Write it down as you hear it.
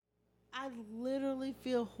I literally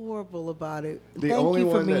feel horrible about it. The Thank only you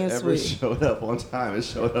for one being that ever sweet. showed up on time and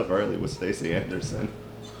showed up early was Stacey Anderson.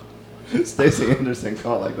 Stacey Anderson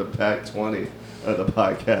called like the Pac 20 of the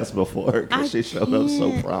podcast before because she showed up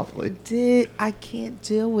so promptly. I can't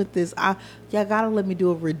deal with this. Y'all gotta let me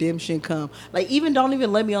do a redemption come. Like, even don't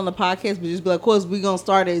even let me on the podcast, but just be like, of course, we gonna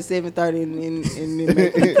start at 7:30 and then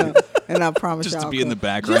make me come. And I promise Just y'all. to be in the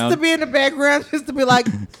background. Just to be in the background, just to be like.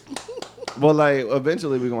 Well, like,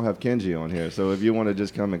 eventually we're going to have Kenji on here. So if you want to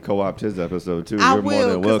just come and co-opt his episode, too, I you're more will,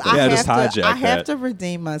 than welcome. Yeah, just hijack I have that. to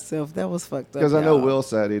redeem myself. That was fucked up. Because I know y'all. Will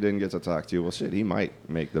said he didn't get to talk to you. Well, shit, he might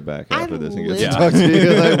make the back I after this and get to literally- talk to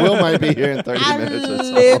you. Like, Will might be here in 30 minutes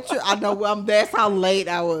or so. I know. That's how late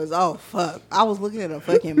I was. Oh, fuck. I was looking at a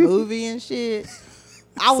fucking movie and shit.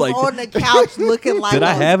 I was like- on the couch looking like. Did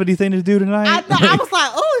I have anything to do tonight? I know. I was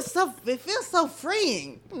like, oh, it feels so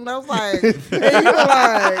freeing. And I was like, and you were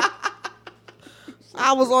like,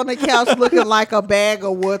 I was on the couch looking like a bag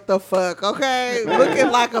of what the fuck, okay? Looking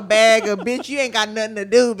like a bag of, bitch, you ain't got nothing to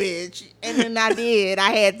do, bitch. And then I did.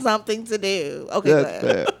 I had something to do. Okay, That's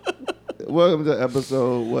fair. Welcome to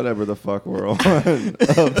episode whatever the fuck we're on of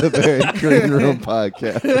the Very Green Room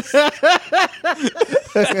podcast.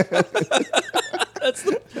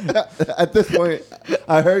 At this point,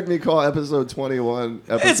 I heard me call episode 21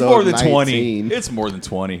 episode It's more than 19. 20. It's more than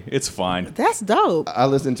 20. It's fine. That's dope. I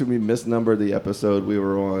listened to me misnumber the episode we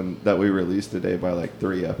were on that we released today by like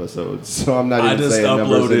 3 episodes. So I'm not even saying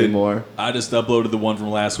numbers anymore. I just uploaded the one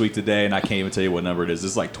from last week today, and I can't even tell you what number it is.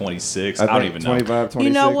 It's like 26. I don't think even 25, know. 26. You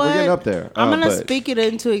know what? We're getting up there. I'm going to but speak it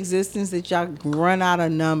into existence that y'all run out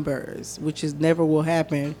of numbers, which is never will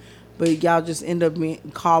happen. But y'all just end up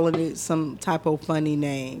calling it some type of funny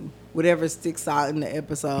name. Whatever sticks out in the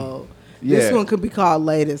episode. Yeah. This one could be called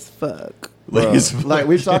Late as Fuck. Bro, like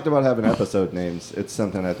we've talked about having episode names. It's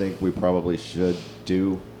something I think we probably should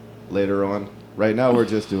do later on. Right now we're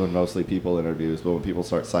just doing mostly people interviews, but when people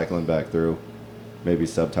start cycling back through, maybe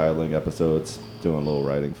subtitling episodes, doing a little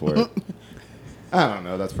writing for it. I don't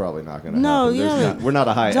know. That's probably not going to happen. yeah. We're not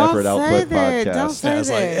a high Don't effort say output that. podcast. Don't say It's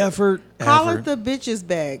like that. effort. Call it the bitches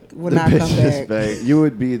bag when The I come bitches back. bag. You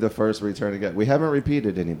would be the first returning guest. We haven't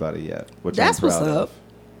repeated anybody yet, which That's I'm proud what's up. of.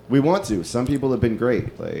 We want to. Some people have been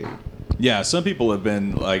great. Like, Yeah, some people have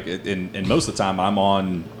been like, and most of the time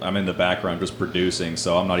I'm in the background just producing,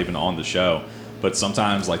 so I'm not even on the show. But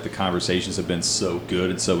sometimes like the conversations have been so good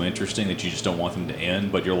and so interesting that you just don't want them to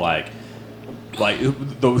end. But you're like what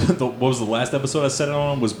was the last episode I said it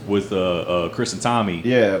on was with Chris and Tommy.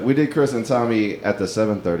 yeah, we did Chris and Tommy at the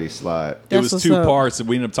 7:30 slot. It That's was what's 2 up. parts, and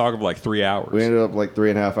we ended up talking for like 3 hours. We ended up like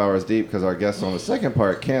 3.5 hours deep because our guest on the second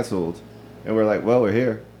part canceled, and we're like, well, we're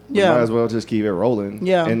here. We Yeah. might as well just keep it rolling.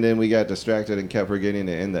 Yeah. And then we got distracted and kept forgetting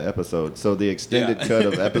to end the episode. So the extended cut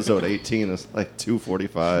of episode 18 is like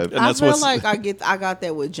 2:45. And I that's feel what's- like I got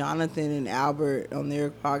that with Jonathan and Albert on their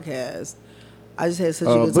podcast. I just had such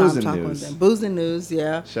a good Booze time and talking News. with them. Booze and News,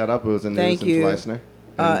 yeah. Shout out Booze and Thank News you. and Fleissner.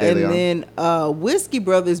 And DeLauren. then Whiskey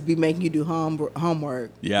Brothers be making you do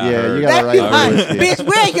homework. Yeah, I Yeah, heard. you gotta They be write like, your whiskey. bitch,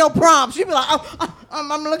 where are your prompts? You be like,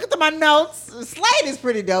 I'm looking through my notes. Slade is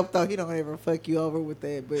pretty dope though. He don't ever fuck you over with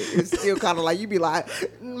that, but it's still kind of like you be like,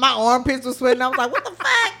 my armpits were sweating. I was like, what the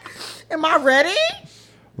fuck? Am I ready?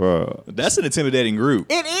 Bro. That's an intimidating group.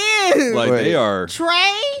 It is. Like Wait. they are.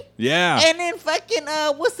 Trey. Yeah. And then fucking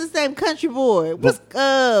what's his name? Country boy. What's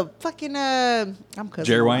fucking I'm cousin.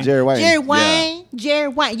 Jerry Wayne? Jerry Wayne. Jerry Wayne. Jerry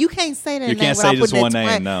Wayne. You can't say that You name can't without say just putting one that name,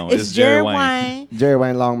 twang. no. It's It's Jerry Jerry Wayne. Wayne. Jerry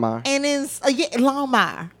Wayne Longmire. And then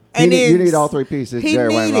Longmire. You And need, then you need all 3 pieces. He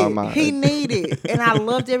Jerry Wayne needed. Longmire. He needed. And I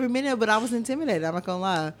loved every minute, but I was intimidated. I'm not gonna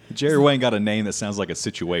lie. Jerry Wayne got a name that sounds like a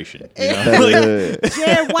situation. You know?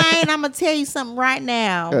 Jerry Wayne, I'm gonna tell you something right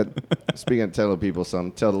now. Good. Speaking of telling people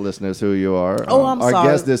something, tell the listeners who you are. Oh, I'm our sorry.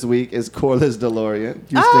 guest this week is Corlis DeLauren,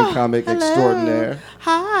 Houston Oh, comic hello. extraordinaire.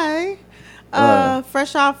 Hi.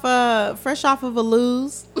 Fresh off of a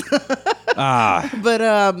lose.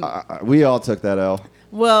 But We all took that L.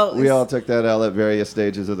 well, We all took that L at various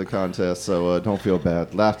stages of the contest, so don't feel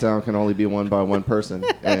bad. Laughtown can only be won by one person,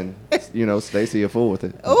 and Stacy a fool with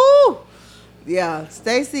it. Ooh, yeah.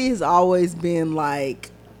 Stacy has always been like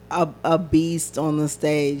a beast on the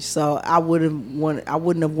stage, so I wouldn't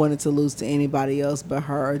have wanted to lose to anybody else but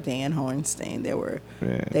her or Dan Hornstein.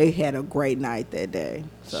 They had a great night that day.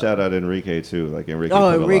 So. Shout out Enrique too, like Enrique. Oh, put a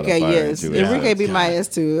lot of Enrique, fire yes. into it. Enrique beat my ass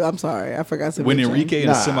too. I'm sorry, I forgot to When mention. Enrique in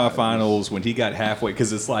the Nah. semifinals, when he got halfway,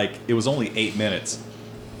 because it's like it was only 8 minutes.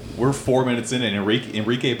 We're 4 minutes in, and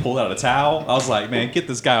Enrique pulled out a towel. I was like, man, get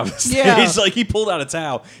this guy off the stage. Yeah. Like he pulled out a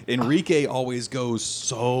towel. Enrique always goes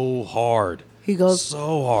so hard. He goes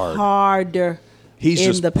so hard. harder. He's in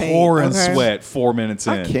just the paint, pouring okay? sweat 4 minutes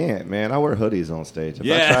in. I can't, man. I wear hoodies on stage. If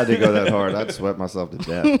Yeah. I tried to go that hard, I'd sweat myself to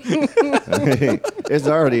death. I mean, it's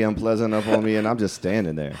already unpleasant enough on me, and I'm just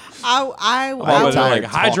standing there. I Oh, but they're like, tired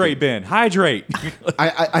hydrate, Ben, hydrate.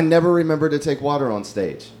 I never remember to take water on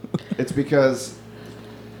stage. It's because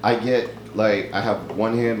I have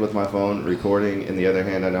one hand with my phone recording, and the other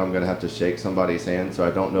hand I know I'm going to have to shake somebody's hand, so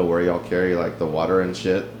I don't know where y'all carry, like, the water and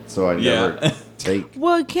shit, so I never take.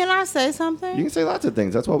 Well, can I say something? You can say lots of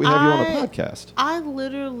things. That's why we have you on a podcast. I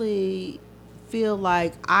literally feel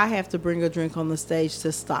like I have to bring a drink on the stage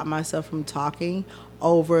to stop myself from talking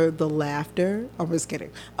over the laughter. I'm just kidding.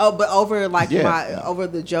 Oh, but over over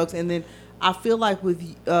the jokes, and then I feel like with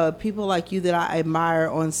people like you that I admire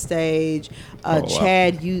on stage,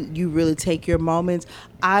 Chad, you really take your moments.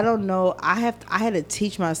 I don't know. I had to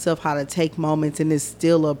teach myself how to take moments, and it's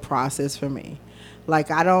still a process for me. Like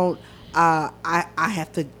I don't. I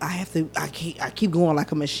keep going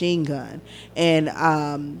like a machine gun,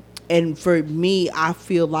 and for me, I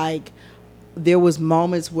feel like there was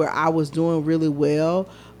moments where I was doing really well,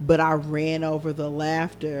 but I ran over the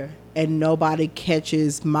laughter, and nobody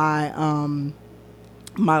catches my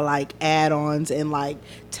my like add-ons and like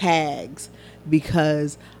tags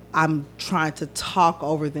because I'm trying to talk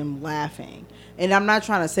over them laughing. And I'm not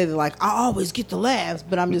trying to say that like I always get the laughs,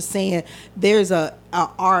 but I'm just saying there's a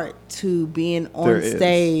art to being on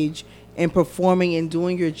stage and performing and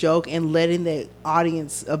doing your joke and letting the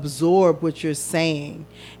audience absorb what you're saying,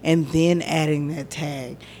 and then adding that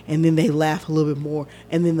tag, and then they laugh a little bit more,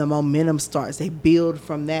 and then the momentum starts. They build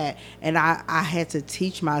from that, and I had to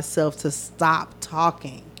teach myself to stop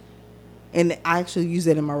talking. And I actually use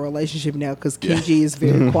that in my relationship now because Kenji is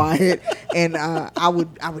very quiet, and I would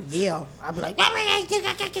yell. I'd be like,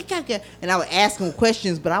 and I would ask him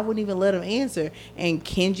questions, but I wouldn't even let him answer. And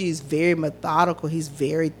Kenji is very methodical. He's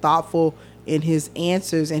very thoughtful in his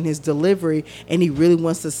answers and his delivery, and he really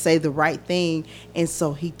wants to say the right thing. And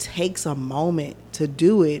so he takes a moment to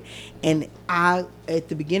do it. And at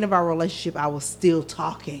the beginning of our relationship, I was still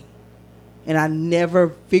talking, and I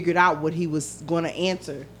never figured out what he was going to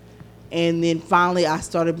answer. And then finally I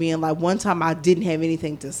started being like, one time I didn't have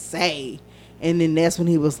anything to say. And then that's when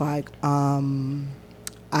he was like,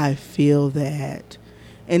 I feel that.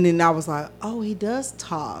 And then I was like, oh, he does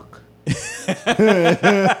talk. I've been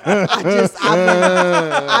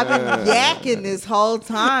yakking this whole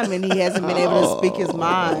time, and he hasn't been able to speak his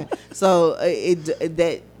mind. So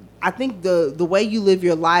I think the way you live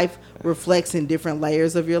your life reflects in different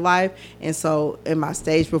layers of your life. And so in my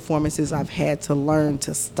stage performances, I've had to learn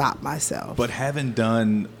to stop myself. But having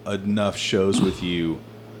done enough shows with you,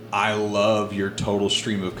 I love your total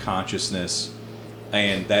stream of consciousness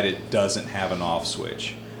and that it doesn't have an off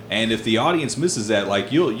switch. And if the audience misses that,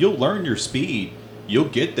 like you'll learn your speed, you'll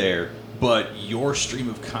get there, but your stream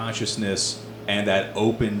of consciousness and that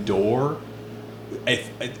open door,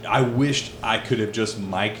 I wished I could have just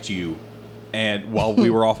mic'd you, and while we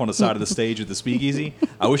were off on the side of the stage at the Speakeasy,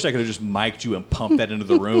 I wish I could have just mic'd you and pumped that into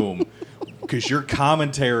the room, because your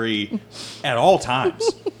commentary at all times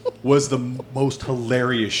was the most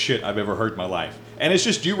hilarious shit I've ever heard in my life. And it's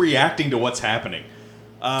just you reacting to what's happening.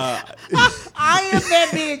 I am that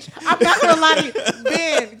bitch. I'm not gonna lie to you,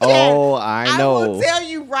 Ben. Chad, I know. I will tell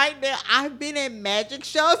you right now. I've been at magic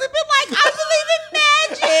shows and been like, I believe in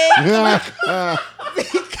magic,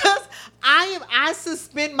 because I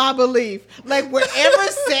suspend my belief. Like wherever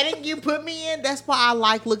setting you put me in, that's why I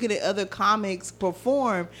like looking at other comics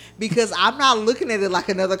perform, because I'm not looking at it like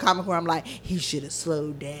another comic where I'm like, he should have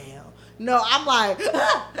slowed down. No, I'm like,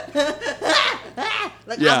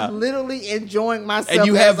 I'm literally enjoying myself. And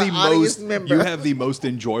you as have an audience member. You have the most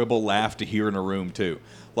enjoyable laugh to hear in a room too.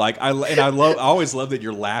 Like I always love that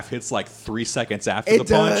your laugh hits like 3 seconds after the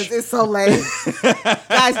punch. It does. It's so late.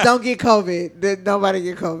 Guys, don't get COVID. Nobody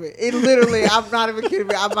get COVID. It literally, I'm not even kidding.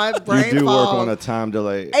 My brain You do falls. work on a time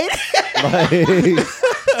delay.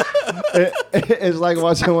 It's like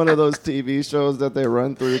watching one of those TV shows that they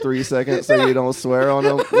run through 3 seconds so you don't swear on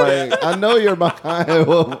them. Like, I know you're behind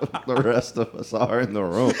what the rest of us are in the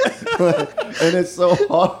room. And it's so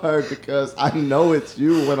hard because I know it's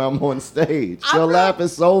you when I'm on stage. Your laugh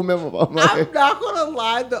is so memorable. I'm not going to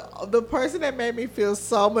lie. The person that made me feel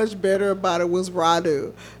so much better about it was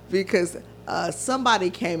Radu, because somebody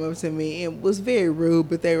came up to me and was very rude,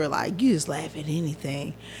 but they were like, you just laugh at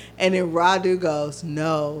anything. And then Radu goes,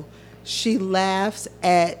 no, she laughs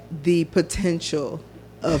at the potential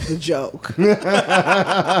of the joke. And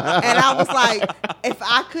I was like, if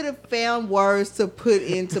I could have found words to put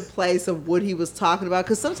into place of what he was talking about,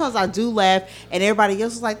 because sometimes I do laugh and everybody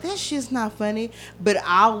else is like, that shit's not funny, but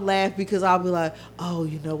I'll laugh because I'll be like, oh,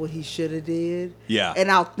 you know what he should have did? Yeah.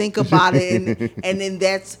 And I'll think about it, and then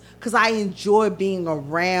that's because I enjoy being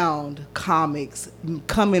around comics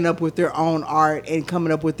coming up with their own art and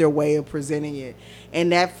coming up with their way of presenting it.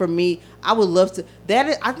 And that, for me, I would love to.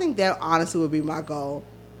 I think that honestly would be my goal,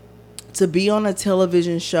 to be on a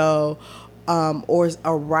television show, or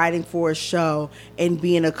writing for a show and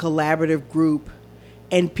be in a collaborative group,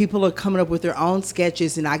 and people are coming up with their own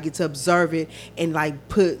sketches, and I get to observe it and like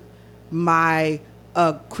put my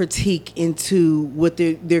critique into what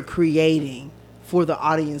they're creating for the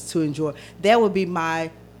audience to enjoy. That would be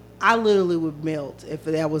I literally would melt if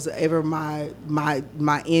that was ever my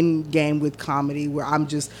end game with comedy, where I'm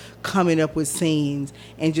just coming up with scenes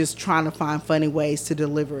and just trying to find funny ways to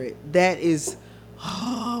deliver it. That is,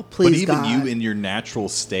 please, but even God. you in your natural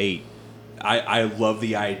state, I love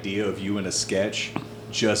the idea of you in a sketch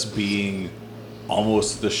just being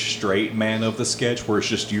almost the straight man of the sketch, where it's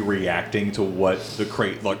just you reacting to what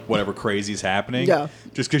whatever crazy is happening. Yeah.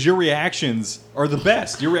 Just because your reactions are the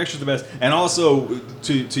best. Your reactions are the best. And also,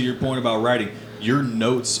 to your point about writing, your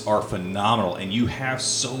notes are phenomenal. And you have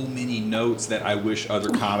so many notes that I wish other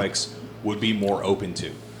comics would be more open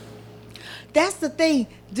to. That's the thing.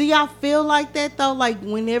 Do y'all feel like that, though? Like,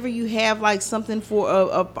 whenever you have, like, something for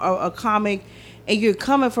a comic, and you're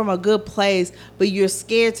coming from a good place, but you're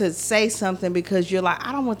scared to say something because you're like,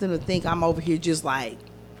 I don't want them to think I'm over here just like,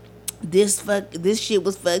 this shit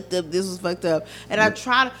was fucked up, this was fucked up. And I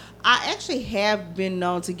actually have been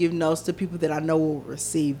known to give notes to people that I know will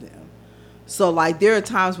receive them. So, like, there are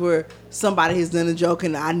times where somebody has done a joke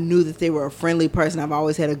and I knew that they were a friendly person. I've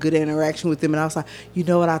always had a good interaction with them. And I was like, you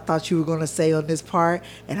know what I thought you were going to say on this part?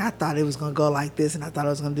 And I thought it was going to go like this, and I thought I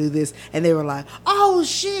was going to do this. And they were like, oh,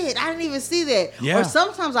 shit, I didn't even see that. Yeah. Or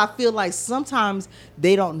sometimes I feel like sometimes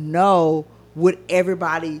they don't know what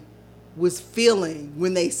everybody was feeling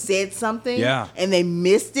when they said something. Yeah. And they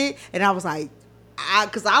missed it. And I was like,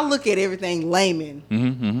 because I look at everything layman.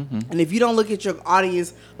 And if you don't look at your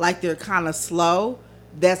audience like they're kind of slow,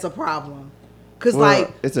 that's a problem. Because,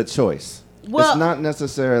 it's a choice. Well, it's not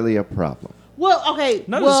necessarily a problem. Well, okay.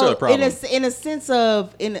 Not necessarily a problem. In a sense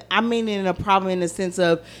of, in a problem in the sense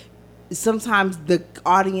of, sometimes the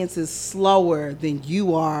audience is slower than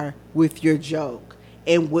you are with your joke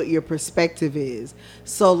and what your perspective is.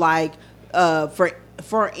 So, like,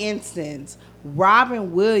 for instance,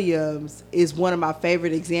 Robin Williams is one of my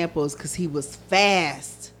favorite examples because he was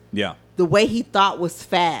fast. Yeah. The way he thought was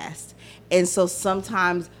fast. And so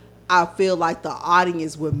sometimes I feel like the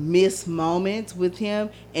audience would miss moments with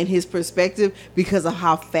him and his perspective because of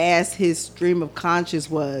how fast his stream of conscious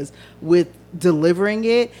was with delivering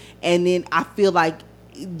it. And then I feel like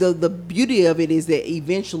the beauty of it is that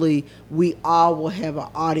eventually we all will have an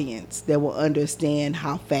audience that will understand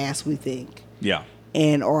how fast we think. Yeah.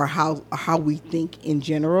 And or how we think in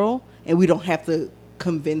general, and we don't have to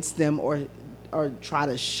convince them or try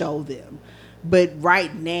to show them. But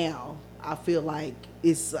right now, I feel like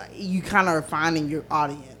it's you kind of are finding your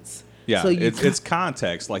audience. Yeah, so it's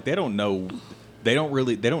context. Like they don't know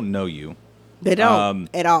you. They don't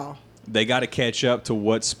at all. They got to catch up to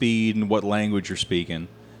what speed and what language you're speaking.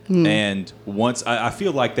 And once I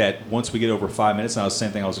feel like that once we get over 5 minutes, and that was the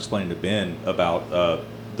same thing I was explaining to Ben about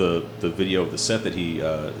the video of the set that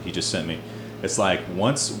he just sent me. It's like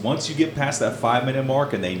once you get past that 5 minute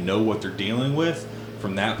mark and they know what they're dealing with,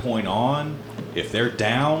 from that point on, if they're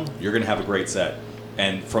down, you're gonna have a great set.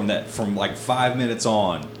 And from like 5 minutes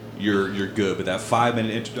on, you're good. But that 5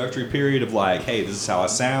 minute introductory period of like, hey, this is how I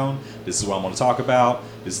sound, this is what I'm gonna talk about,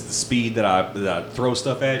 this is the speed that I throw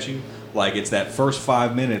stuff at you. Like it's that first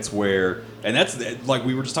 5 minutes where, and that's like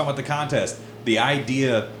we were just talking about the contest, the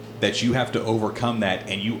idea that you have to overcome that,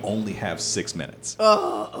 and you only have 6 minutes.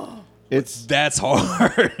 That's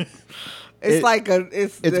hard.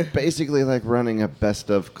 It's Basically like running a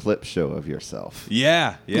best of clip show of yourself.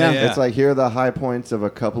 Yeah. It's like, here are the high points of a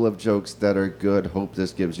couple of jokes that are good. Hope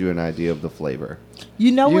this gives you an idea of the flavor.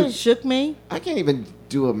 You know what shook me? I can't even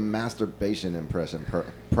do a masturbation impression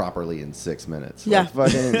properly in 6 minutes. Yeah.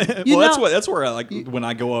 Like fucking, Well, that's where I like when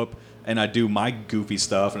I go up and I do my goofy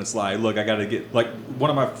stuff, and it's like, look, I got to get, like, one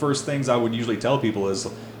of my first things I would usually tell people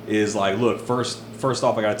is like, look, first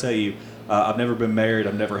off, I got to tell you, I've never been married,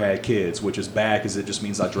 I've never had kids, which is bad because it just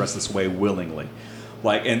means I dress this way willingly.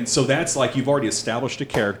 Like, and so that's like, you've already established a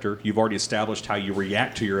character, you've already established how you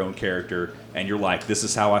react to your own character, and you're like, this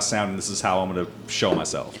is how I sound, and this is how I'm going to show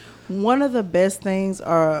myself. One of the best things,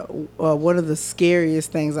 or one of the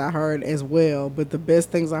scariest things I heard as well, but the best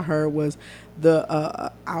things I heard was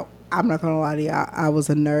I'm not gonna lie to you, I was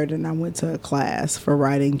a nerd and I went to a class for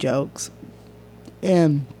writing jokes,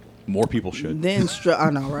 and More people should. I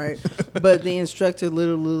know, right? But the instructor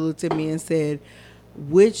literally looked at me and said,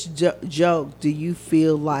 "Which joke do you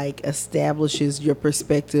feel like establishes your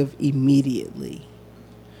perspective immediately?"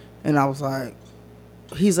 And I was like,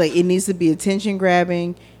 he's like, "It needs to be attention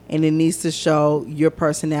grabbing and it needs to show your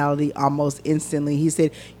personality almost instantly." He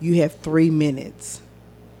said, "You have 3 minutes.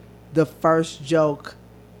 The first joke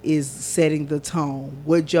is setting the tone.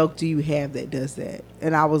 What joke do you have that does that?"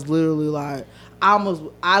 And I was literally like,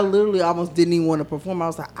 I literally almost didn't even want to perform. I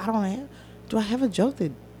was like, do I have a joke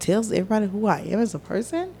that tells everybody who I am as a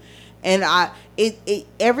person? And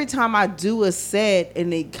every time I do a set,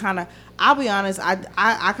 and it kind of, I'll be honest,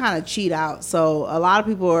 I kind of cheat out. So a lot of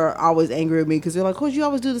people are always angry with me because they're like, "Coach, you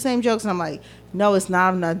always do the same jokes." And I'm like, no, it's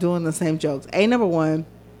not. I'm not doing the same jokes. Number one,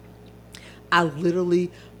 I literally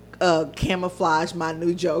camouflage my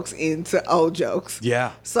new jokes into old jokes.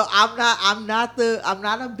 Yeah. So I'm not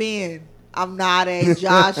a Ben. I'm not a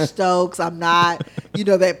Josh Stokes. I'm not,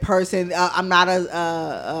 that person. I'm not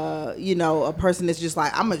a person that's just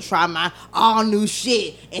like, I'm going to try my all new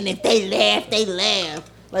shit. And if they laugh, they laugh.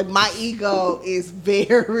 Like, my ego is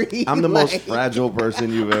very... I'm the most fragile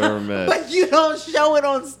person you've ever met. But you don't show it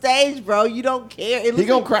on stage, bro. You don't care. He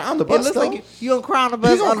gonna cry on the bus, It looks though. like you gonna cry on the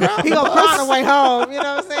bus. He gonna cry on the way home. You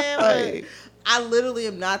know what I'm saying? Right. I literally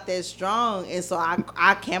am not that strong. And so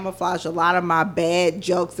I camouflage a lot of my bad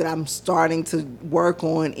jokes that I'm starting to work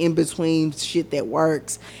on in between shit that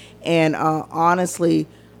works. And honestly,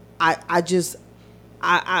 I'll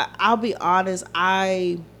be honest,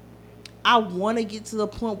 I want to get to the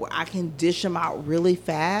point where I can dish them out really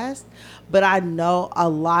fast, but I know a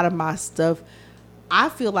lot of my stuff, I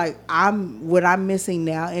feel like what I'm missing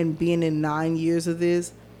now, and being in 9 years of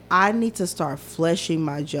this, I need to start fleshing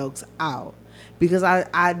my jokes out, because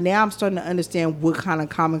I now I'm starting to understand what kind of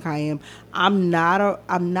comic I am. I'm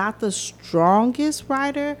not the strongest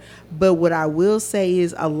writer, but what I will say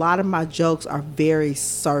is a lot of my jokes are very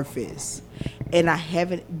surface, and I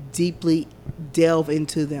haven't deeply delve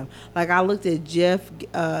into them. Like, I looked at Jim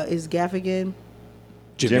Gaffigan.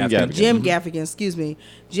 Jim Gaffigan, excuse me.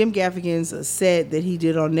 Jim Gaffigan's set that he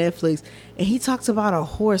did on Netflix, and he talks about a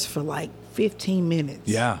horse for like 15 minutes.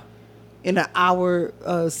 Yeah. In an hour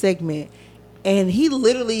segment. And he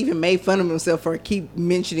literally even made fun of himself for keep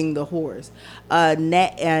mentioning the horse.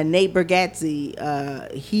 Nate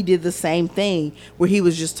Bargatze, he did the same thing, where he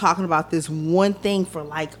was just talking about this one thing for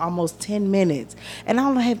like almost 10 minutes. And I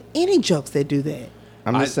don't have any jokes that do that.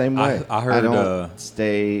 I'm the same way. I heard. I don't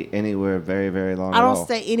stay anywhere very, very long. I don't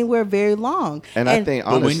stay anywhere very long. And I think,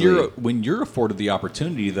 honestly, but when you're afforded the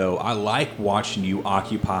opportunity, though, I like watching you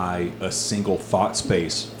occupy a single thought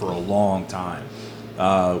space for a long time.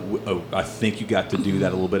 I think you got to do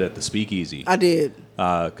that a little bit at the Speakeasy. I did.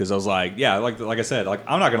 Because I was like, yeah, like I said, like,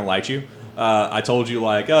 I'm not going to light you. I told you,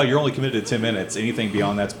 like, oh, you're only committed to 10 minutes. Anything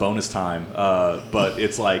beyond that's bonus time. But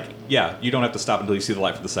it's like, yeah, you don't have to stop until you see the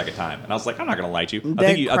light for the second time. And I was like, I'm not going to light you.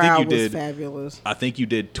 I think you did. Fabulous. I think you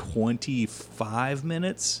did 25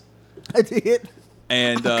 minutes. I did.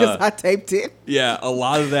 And because I taped it. Yeah, a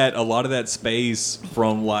lot of that space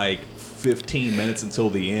from like 15 minutes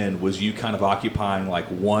until the end was you kind of occupying like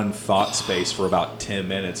one thought space for about 10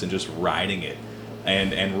 minutes and just writing it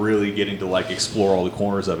and really getting to like explore all the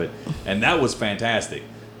corners of it. And that was fantastic.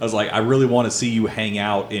 I was like, I really want to see you hang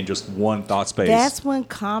out in just one thought space. That's when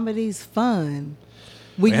comedy's fun.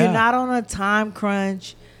 When you're not on a time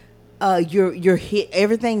crunch, you're hit.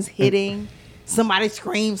 Everything's hitting. Somebody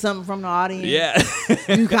screams something from the audience. Yeah.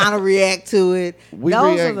 You kind of react to it. We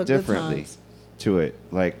Those react are the differently good times. to it.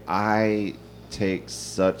 Like, I take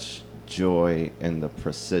such joy in the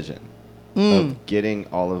precision of getting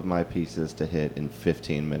all of my pieces to hit in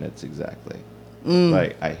 15 minutes exactly.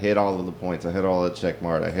 Like, I hit all of the points. I hit all the check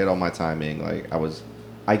mark. I hit all my timing. Like,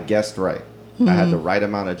 I guessed right. I had the right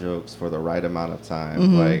amount of jokes for the right amount of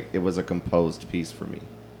time. Like, it was a composed piece for me.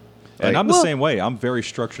 And I'm the same way. I'm very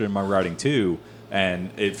structured in my writing too.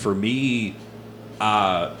 And for me,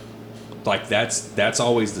 like that's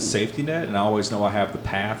always the safety net. And I always know I have the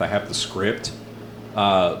path. I have the script.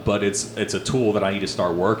 But it's a tool that I need to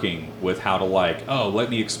start working with, how to like, let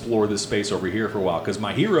me explore this space over here for a while. Because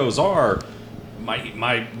my heroes are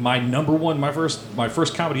my number one, my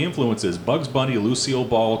first comedy influences: Bugs Bunny, Lucille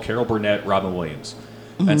Ball, Carol Burnett, Robin Williams.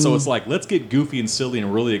 And so it's like, let's get goofy and silly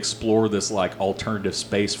and really explore this like alternative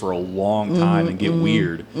space for a long time and get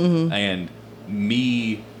weird. And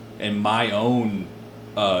me and my own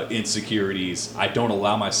insecurities, I don't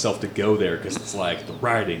allow myself to go there because it's like the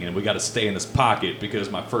writing and we got to stay in this pocket because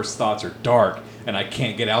my first thoughts are dark and I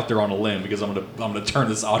can't get out there on a limb because I'm gonna turn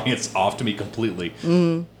this audience off to me completely.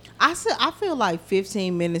 I feel like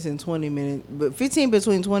 15 minutes and 20 minutes, but 15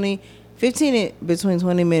 between 20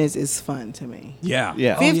 minutes is fun to me. Yeah.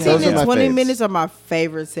 15 Those are and my 20 faves. minutes are my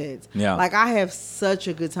favorite sets. Yeah. Like, I have such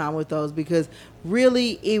a good time with those because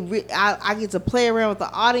really, I get to play around with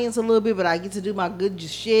the audience a little bit, but I get to do my good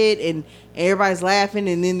shit and everybody's laughing,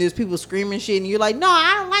 and then there's people screaming shit, and you're like, no,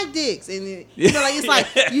 I don't like dicks. And, you know, like, it's like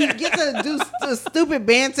you get to do stupid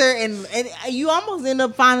banter, and you almost end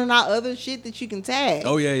up finding out other shit that you can tag.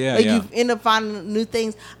 Oh, yeah, Like, yeah. you end up finding new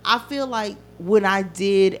things. I feel like when I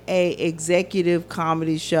did a executive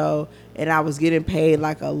comedy show and I was getting paid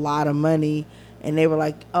like a lot of money and they were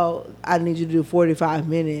like, oh, I need you to do 45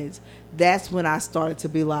 minutes. That's when I started to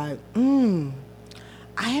be like, I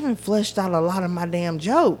haven't fleshed out a lot of my damn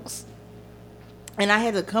jokes. And I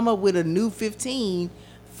had to come up with a new 15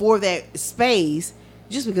 for that space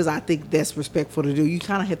just because I think that's respectful to do. You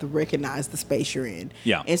kind of have to recognize the space you're in.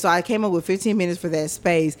 Yeah. And so I came up with 15 minutes for that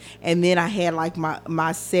space, and then I had like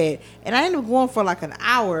my set. And I ended up going for like an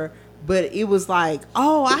hour, but it was like,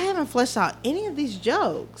 oh, I haven't fleshed out any of these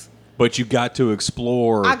jokes. But you got to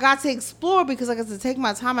explore. I got to explore because I got to take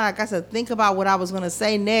my time and I got to think about what I was going to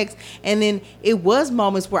say next. And then it was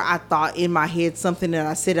moments where I thought in my head something that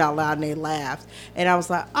I said out loud and they laughed. And I was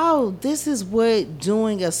like, oh, this is what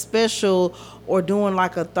doing a special or doing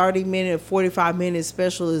like a 30-minute, 45-minute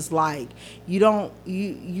special is like. You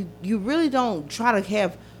really don't try to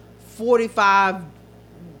have 45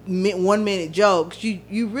 1-minute jokes.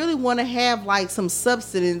 You really want to have like some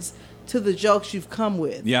substance to the jokes you've come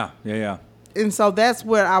with. Yeah. And so that's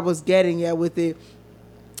where I was getting at with it.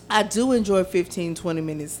 I do enjoy 15,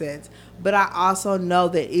 20-minute sets, but I also know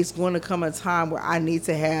that it's going to come a time where I need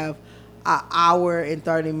to have an hour and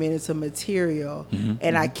 30 minutes of material.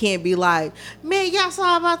 And I can't be like, man, y'all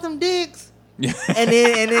saw about them dicks? and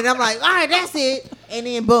then I'm like, all right, that's it. And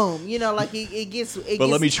then boom, you know, like it gets. But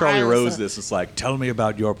let me Charlie Rose this. It's like, tell me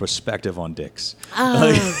about your perspective on dicks.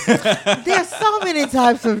 There's so many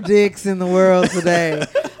types of dicks in the world today.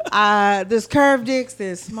 There's curved dicks,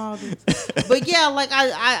 there's small dicks. But yeah, like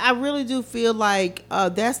I really do feel like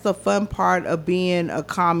that's the fun part of being a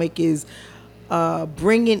comic is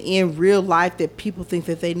bringing in real life that people think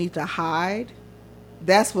that they need to hide.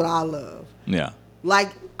 That's what I love. Yeah.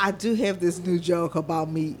 Like, I do have this new joke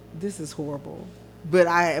about me. This is horrible. But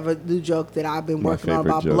I have a new joke that I've been working on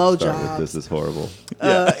about blowjobs. This is horrible.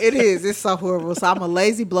 It is. It's so horrible. So I'm a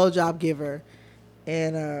lazy blowjob giver.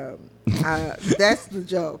 And that's the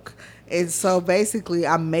joke. And so basically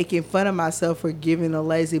I'm making fun of myself for giving a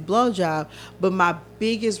lazy blowjob. But my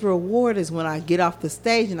biggest reward is when I get off the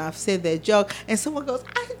stage and I've said that joke and someone goes,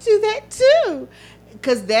 I can do that too.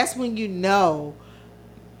 Because that's when you know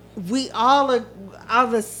we all are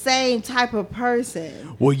the same type of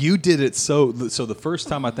person. Well, you did it so the first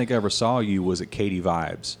time I think I ever saw you was at Katie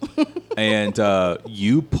Vibes. And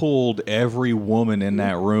you pulled every woman in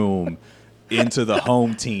that room into the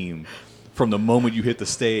home team. From the moment you hit the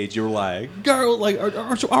stage, you were like, girl, like,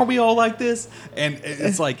 are we all like this? And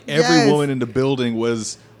it's like every woman in the building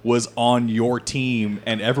was on your team,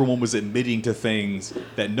 and everyone was admitting to things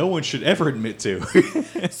that no one should ever admit to.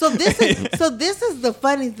 So this is the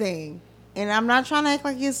funny thing. And I'm not trying to act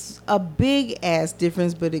like it's a big ass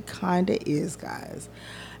difference, but it kind of is, guys.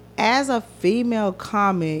 As a female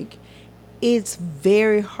comic, it's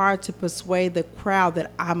very hard to persuade the crowd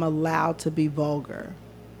that I'm allowed to be vulgar.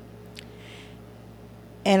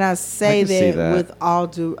 And I say that with all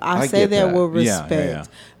due, I say that with respect.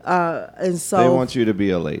 And so they want you to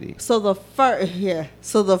be a lady. So the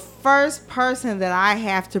first person that I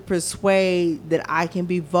have to persuade that I can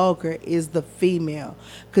be vulgar is the female.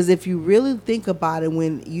 Because if you really think about it,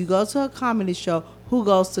 when you go to a comedy show, who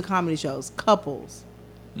goes to comedy shows? Couples.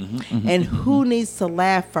 And who needs to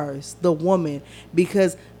laugh first? The woman.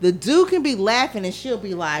 Because the dude can be laughing and she'll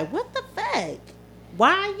be like, what the fuck?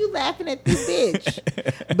 Why are you laughing at this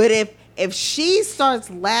bitch? But if she starts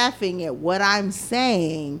laughing at what I'm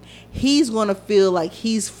saying, he's going to feel like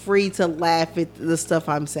he's free to laugh at the stuff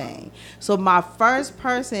I'm saying. So my first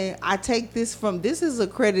person, I take this is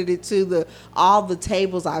accredited to all the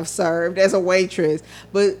tables I've served as a waitress.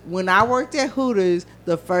 But when I worked at Hooters,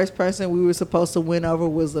 the first person we were supposed to win over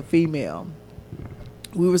was a female.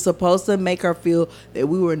 We were supposed to make her feel that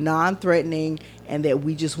we were non-threatening and that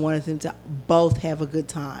we just wanted them to both have a good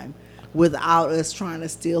time without us trying to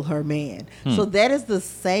steal her man. So that is the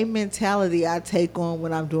same mentality I take on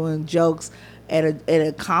when I'm doing jokes at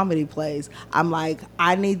a comedy place, I'm like,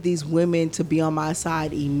 I need these women to be on my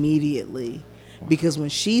side immediately. Because when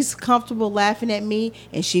she's comfortable laughing at me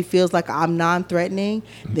and she feels like I'm non-threatening,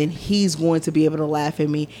 then he's going to be able to laugh at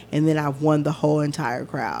me, and then I've won the whole entire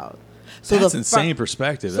crowd. So that's insane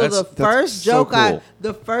perspective. So the first so joke cool.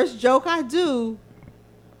 the first joke I do,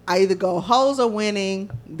 I either go hoes are winning.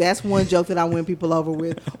 That's one joke that I win people over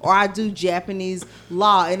with, or I do Japanese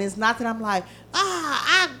law, and it's not that I'm like,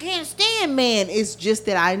 I can't stand men. It's just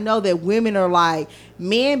that I know that women are like,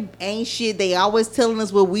 men ain't shit. They always telling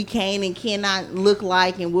us what we can and cannot look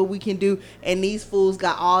like and what we can do, and these fools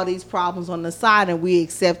got all these problems on the side, and we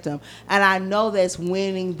accept them. And I know that's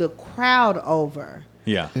winning the crowd over.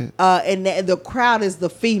 Yeah. And the crowd is the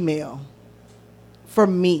female for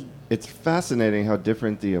me. It's fascinating how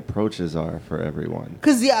different the approaches are for everyone.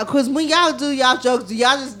 Cause when y'all do y'all jokes, do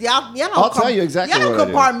y'all don't. I'll tell you exactly y'all what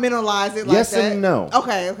don't I do. compartmentalize it like Yes that. and no.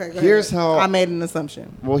 Okay. Go Here's ahead. how I made an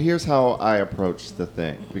assumption. Well, here's how I approach the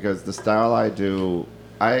thing. Because the style I do,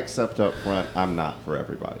 I accept up front, I'm not for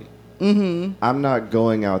everybody. Mm-hmm. I'm not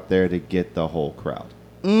going out there to get the whole crowd.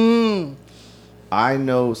 I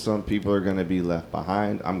know some people are going to be left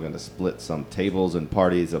behind. I'm going to split some tables and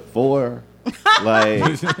parties of 4.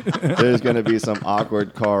 Like, there's going to be some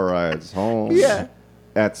awkward car rides home. Yeah.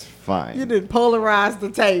 That's fine. You didn't polarize the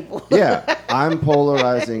table. Yeah, I'm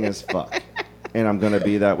polarizing as fuck. And I'm going to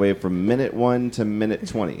be that way from minute 1 to minute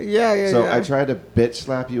 20. Yeah. So I try to bitch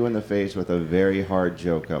slap you in the face with a very hard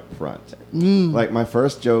joke up front. Like, my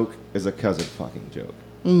first joke is a cousin fucking joke.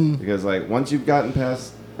 Because, like, once you've gotten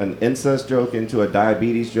past an incest joke into a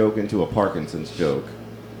diabetes joke into a Parkinson's joke,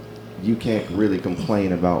 you can't really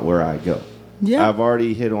complain about where I go. Yeah. I've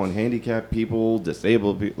already hit on handicapped people,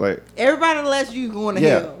 disabled people. Like, Everybody lets you going to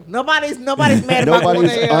hell. Nobody's mad about going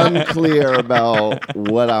nobody's to hell. unclear about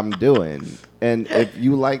what I'm doing. And if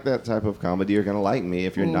you like that type of comedy, you're going to like me.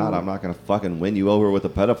 If you're not, I'm not going to fucking win you over with a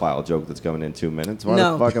pedophile joke that's coming in 2 minutes. Why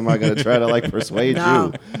the fuck am I going to try to, like, persuade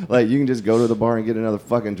you? Like, you can just go to the bar and get another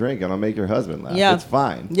fucking drink and I'll make your husband laugh. Yeah. It's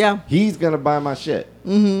fine. Yeah. He's going to buy my shit.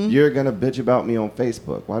 You're going to bitch about me on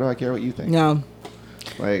Facebook. Why do I care what you think? No.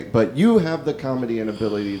 Like, but you have the comedy and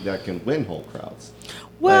ability that can win whole crowds.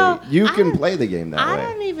 Well, like, you can play the game that way. I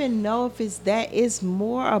don't even know if it's that. It's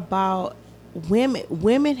more about women.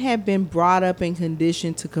 Women have been brought up and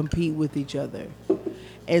conditioned to compete with each other.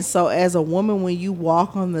 And so as a woman, when you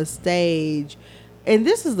walk on the stage, and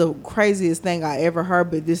this is the craziest thing I ever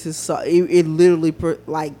heard, but this is so, it literally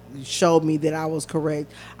like showed me that I was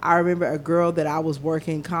correct. I remember a girl that I was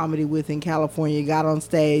working comedy with in California got on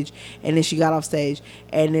stage, and then she got off stage,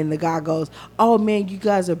 and then the guy goes, "Oh man, you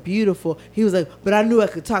guys are beautiful." He was like, "But I knew I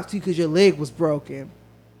could talk to you because your leg was broken."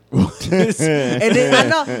 And then I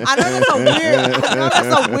know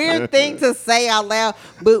that's a weird thing to say out loud,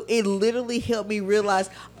 but it literally helped me realize,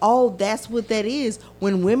 oh, that's what that is.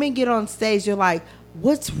 When women get on stage, you're like,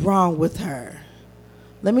 what's wrong with her?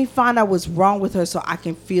 Let me find out what's wrong with her so I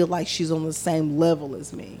can feel like she's on the same level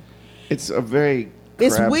as me. It's a very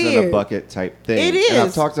It's crabs weird. in a bucket type thing. It is. And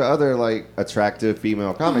I've talked to other like attractive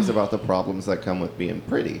female comics about the problems that come with being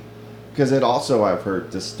pretty. Because it also, I've heard,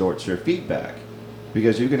 distorts your feedback.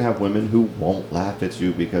 Because you can have women who won't laugh at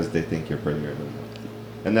you because they think you're prettier than them.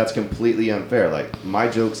 And that's completely unfair. Like, my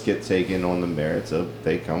jokes get taken on the merits of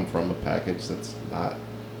they come from a package that's not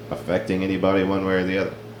affecting anybody one way or the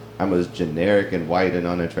other. I'm as generic and white and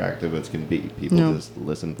unattractive as can be. People just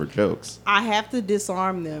listen for jokes. I have to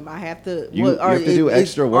disarm them. I have to. You have to do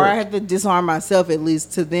extra work. Or I have to disarm myself, at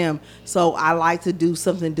least to them. So I like to do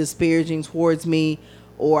something disparaging towards me,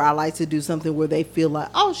 or I like to do something where they feel like,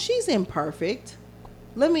 oh, she's imperfect.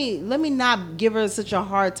 Let me not give her such a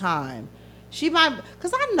hard time. She might,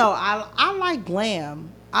 because I know I like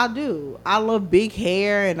glam. I do. I love big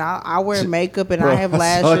hair, and I wear makeup, and I have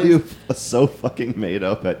lashes. I saw you so fucking made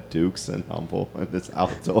up at Duke's and Humble in this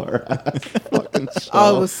outdoor fucking show.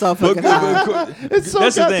 Oh, it was so fucking hot. It's so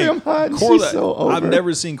That's the goddamn thing. hot. And she's so over. I've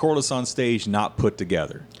never seen Corlis on stage not put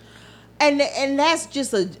together. And that's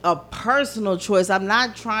just a personal choice. I'm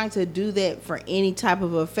not trying to do that for any type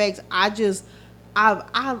of effect. I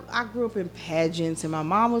grew up in pageants, and my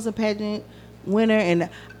mom was a pageant winner,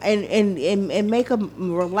 and makeup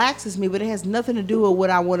relaxes me, but it has nothing to do with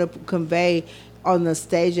what I want to convey on the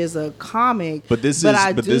stage as a comic. But this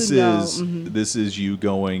is you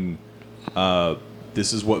going.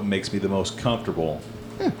 This is what makes me the most comfortable,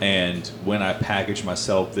 and when I package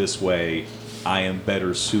myself this way, I am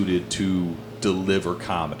better suited to deliver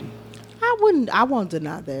comedy. I won't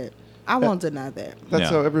deny that. I won't deny that. That's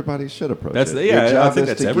how everybody should approach That's it. yeah. Your job I think is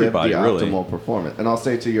that's to everybody give the really. optimal performance. And I'll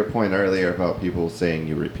say to your point earlier about people saying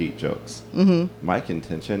you repeat jokes. Mm-hmm. My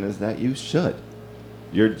contention is that you should.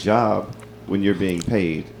 Your job when you're being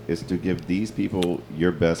paid is to give these people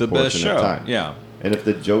your best The portion best show. of time. Yeah. And if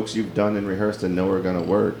the jokes you've done and rehearsed and know are going to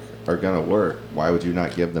work, why would you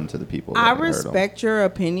not give them to the people that I can hurt 'em? respect your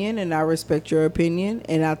opinion, and I respect your opinion,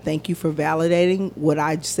 and I thank you for validating what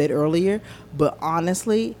I said earlier. But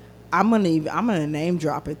honestly, I'm gonna name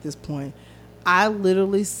drop at this point. I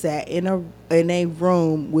literally sat in a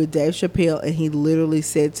room with Dave Chappelle, and he literally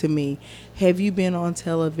said to me, "Have you been on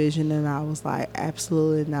television?" And I was like,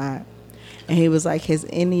 "Absolutely not." And he was like, "Has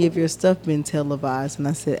any of your stuff been televised?" And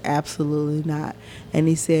I said, "Absolutely not." And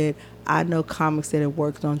he said, "I know comics that have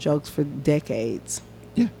worked on jokes for decades."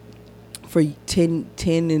 Yeah. For 10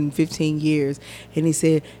 and 15 years. And he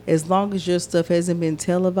said, as long as your stuff hasn't been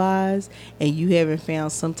televised and you haven't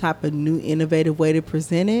found some type of new innovative way to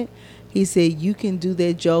present it, he said, you can do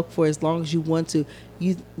that joke for as long as you want to.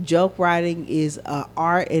 Joke writing is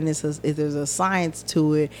art, and there's a science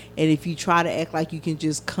to it. And if you try to act like you can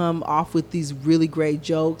just come off with these really great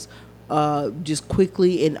jokes just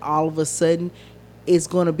quickly, and all of a sudden it's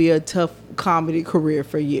going to be a tough comedy career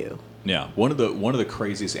for you. Yeah, one of the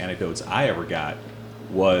craziest anecdotes I ever got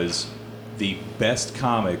was the best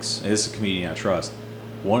comics. And this is a comedian I trust.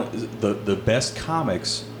 The best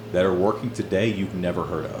comics that are working today you've never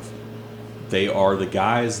heard of. They are the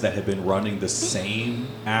guys that have been running the same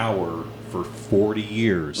hour for 40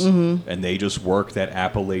 years, and they just work that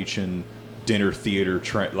Appalachian dinner theater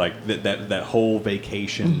like that whole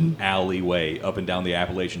vacation alleyway up and down the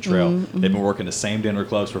Appalachian Trail. They've been working the same dinner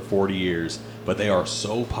clubs for 40 years, but they are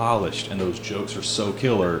so polished and those jokes are so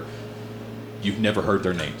killer. You've never heard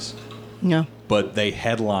their names. Yeah. But they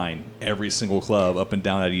headline every single club up and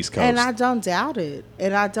down that East Coast. And I don't doubt it.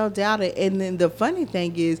 And then the funny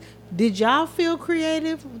thing is, did y'all feel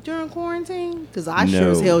creative during quarantine? Because I sure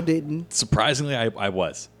as hell didn't. Surprisingly, I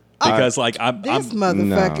was. Because I'm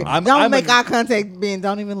motherfucker. No. Don't make eye contact, Ben.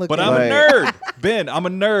 Don't even look But at I'm me. a nerd. Ben, I'm a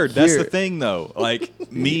nerd. That's the Here. thing though.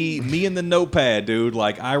 Like me and the notepad, dude.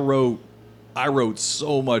 Like I wrote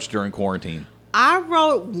so much during quarantine. I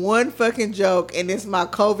wrote one fucking joke, and it's my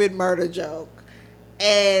COVID murder joke.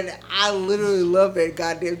 And I literally love that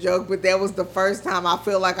goddamn joke, but that was the first time I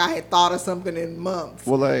feel like I had thought of something in months.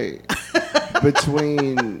 Well, like,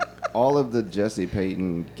 between all of the Jesse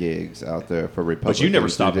Payton gigs out there for Republicans. But you never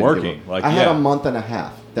stopped working. I had a month and a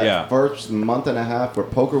half. That Yeah. first month and a half where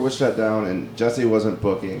poker was shut down and Jesse wasn't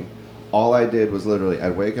booking. All I did was literally,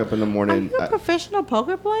 I'd wake up in the Are morning. you a professional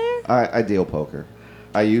poker player? I deal poker.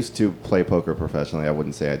 I used to play poker professionally. I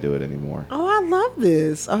wouldn't say I do it anymore. Oh, I love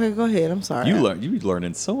this. Okay, go ahead. I'm sorry. You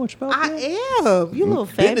learning so much about that. I am. You little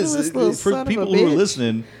Ben fabulous is little for son people of a who are bitch.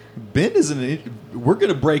 listening. Ben isn't. We're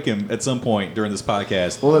gonna break him at some point during this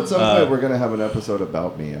podcast. Well, at some point, we're going to have an episode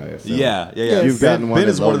about me, I assume. Yeah. Yes. You've Ben, gotten one Ben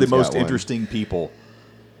and is one of the Logan's most got one. interesting people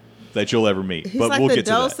that you'll ever meet. He's but like we'll the get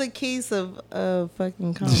to that. Dulce Keys of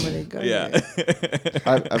fucking comedy. Go Yeah. ahead.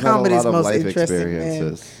 I've had a Comedy's lot of most life interesting,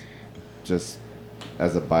 experiences just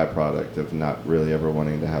as a byproduct of not really ever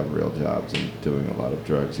wanting to have real jobs and doing a lot of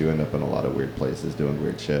drugs. You end up in a lot of weird places doing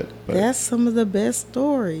weird shit. But That's some of the best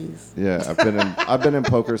stories. yeah, I've been in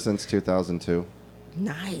poker since 2002.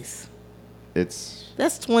 Nice. It's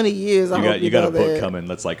 20 years. You got a book that. coming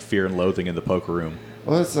that's like Fear and Loathing in the Poker Room.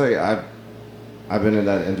 well, it's like I've been in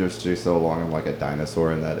that industry so long. I'm like a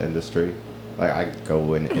dinosaur in that industry. Like I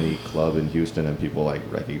go in any club in Houston and people like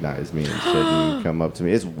recognize me and shit and come up to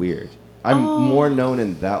me. It's weird. I'm more known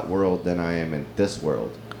in that world than I am in this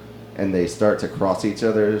world, and they start to cross each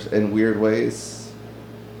other in weird ways.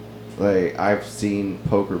 Like I've seen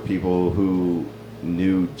poker people who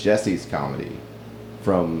knew Jesse's comedy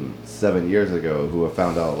from 7 years ago who have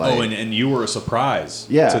found out like and you were a surprise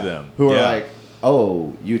yeah, to them. who are Yeah. like,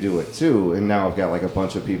 oh, you do it too. And now I've got like a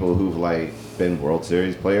bunch of people who've like been World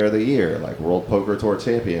Series Player of the Year, like World Poker Tour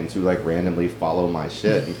champions who like randomly follow my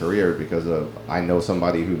shit and career because of I know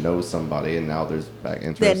somebody who knows somebody, and now there's back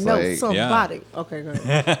interest. That knows Like, somebody. Okay, go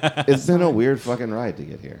ahead. it's been a weird fucking ride to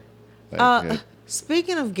get here. Like,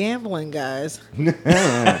 Speaking of gambling, guys.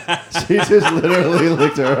 she just literally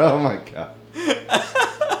looked at her. Oh my god.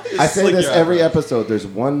 I say Slick this your every eyebrows. episode. There's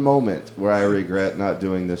one moment where I regret not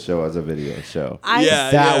doing this show as a video show.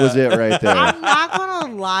 Yeah. That was it right there. I'm not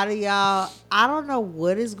gonna lie to y'all. I don't know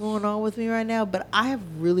what is going on with me right now, but I have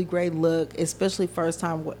really great luck, especially first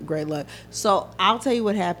time great luck. So I'll tell you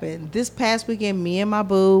what happened. This past weekend, me and my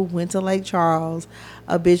boo went to Lake Charles.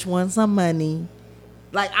 A bitch won some money.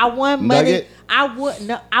 Like I won money. Nugget?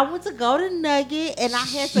 I went to go to Nugget and I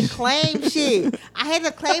had to claim shit. I had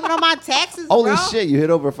to claim it on my taxes. Holy bro. shit! You hit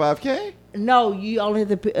over 5K. No, you only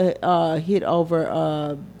have to hit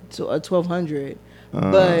over 1,200.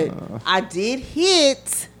 But I did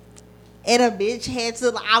hit, and a bitch had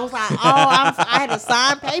to. I was like, I had to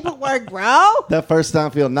sign paperwork, bro. That first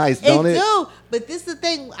time feel nice, don't it? Do. But this is the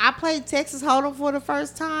thing. I played Texas Hold'em for the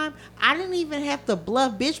first time. I didn't even have to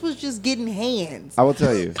bluff. Bitch was just getting hands. I will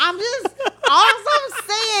tell you. All I'm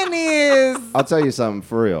saying is. I'll tell you something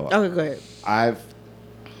for real. Okay, go ahead. I've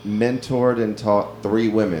mentored and taught 3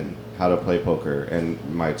 women how to play poker in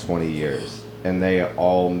my 20 years, and they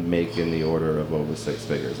all make in the order of over 6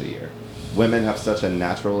 figures a year. Women have such a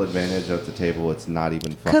natural advantage at the table, it's not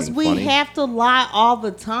even fucking funny. Because we have to lie all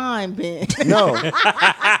the time, Ben. No,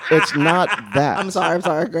 it's not that. I'm sorry,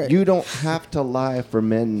 go ahead. You don't have to lie for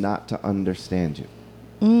men not to understand you.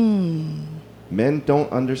 Men don't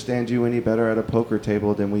understand you any better at a poker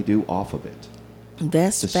table than we do off of it.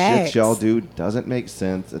 That's the facts. shit y'all do doesn't make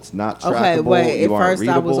sense. It's not trackable. Okay, wait. At first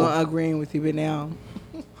readable. I was on agreeing with you, but now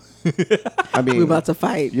I mean, we're about to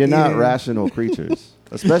fight. You're not rational creatures,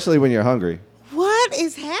 especially when you're hungry. What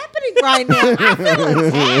is happening right now? I feel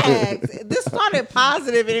attacked. This started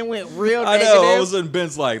positive and it went real I negative. know. All of a sudden,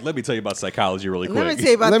 Ben's like, let me tell you about psychology really quick. Let me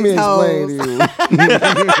tell you about Let these me explain hoes. to you.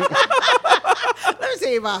 Let me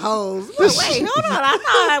tell you about hoes. Wait, hold on. I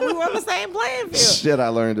thought we were on the same playing field. Shit I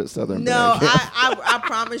learned at Southern No, Bank. I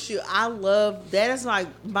promise you, I love that. Is like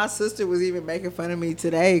my sister was even making fun of me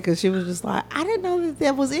today because she was just like, I didn't know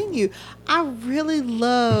that was in you. I really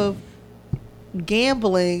love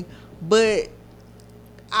gambling, but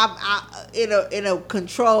I in a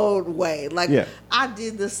controlled way. Like I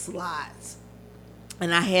did the slots,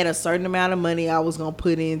 and I had a certain amount of money I was gonna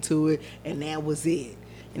put into it, and that was it.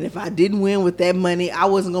 And if I didn't win with that money, I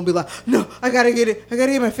wasn't going to be like, no, I got to get it. I got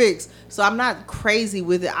to get my fix. So I'm not crazy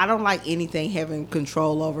with it. I don't like anything having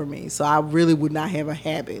control over me. So I really would not have a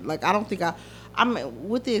habit. Like, I don't think I'm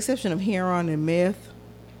with the exception of heroin and meth,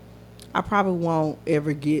 I probably won't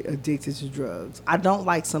ever get addicted to drugs. I don't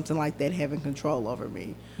like something like that having control over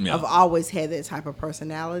me. Yeah. I've always had that type of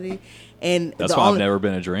personality. And that's why I've never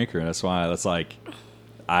been a drinker. And that's why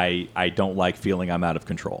I don't like feeling I'm out of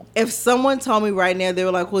control. If someone told me right now, they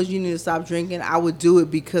were like, well, you need to stop drinking, I would do it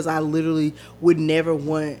because I literally would never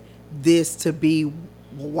want this to be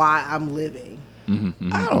why I'm living.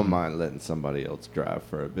 I don't mind letting somebody else drive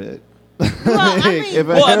for a bit. Well, I mean, if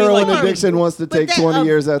a heroin addiction wants to take 20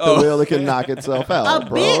 years at the wheel, it can knock itself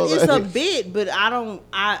out. Bit is a bit, but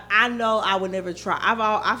I know I would never try.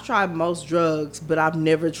 I've tried most drugs, but I've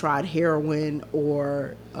never tried heroin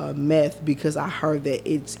or meth because I heard that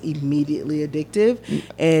it's immediately addictive,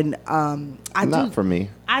 and not for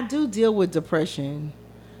me. I do deal with depression.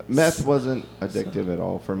 Meth wasn't addictive at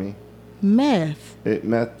all for me. Meth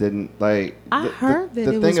didn't like. I heard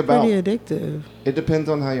that it was pretty addictive. It depends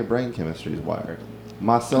on how your brain chemistry is wired.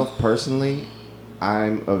 Myself personally,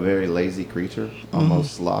 I'm a very lazy creature,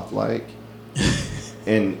 almost sloth-like.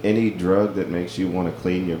 And any drug that makes you want to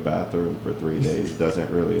clean your bathroom for 3 days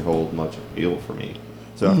doesn't really hold much appeal for me.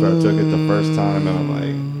 So after I took it the first time, and I'm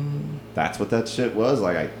like, that's what that shit was.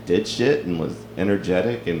 Like, I did shit and was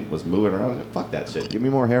energetic and was moving around. Like, fuck that shit. Give me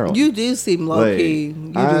more heroin. You do seem low key.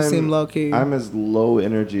 I'm as low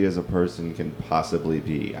energy as a person can possibly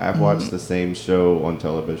be. I've watched the same show on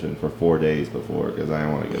television for 4 days before because I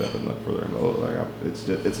don't want to get up and look for the remote. Like,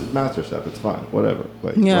 it's a master step. It's fine. Whatever.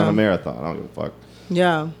 Like, run a marathon. I don't give a fuck.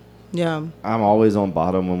 Yeah. Yeah. I'm always on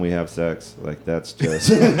bottom when we have sex. Like, that's just...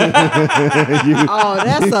 that's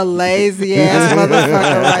a lazy ass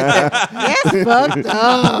motherfucker right there. That's fucked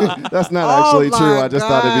up. That's not actually true. I just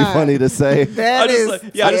thought it'd be funny to say. I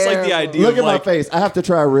just like the idea. Look at my face. I have to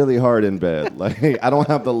try really hard in bed. Like, I don't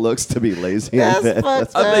have the looks to be lazy in bed. I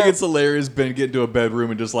think it's hilarious. Ben getting to a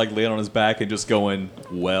bedroom and just like laying on his back and just going,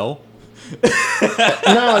 well.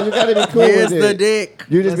 No, you gotta be cool Here's with the it. dick.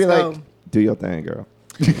 You just be like, do your thing, girl.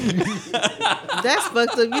 That's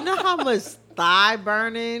fucked up. You know how much thigh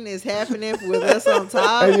burning is happening with us on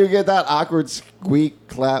top? And you get that awkward squeak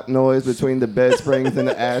clap noise between the bed springs and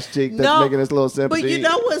the ass cheek that's making this little sympathy. But you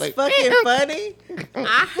know what's fucking funny?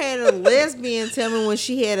 I had a lesbian tell me when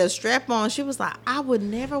she had a strap on, she was like, I would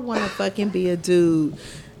never want to fucking be a dude.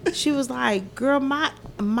 She was like, girl, my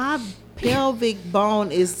pelvic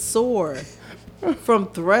bone is sore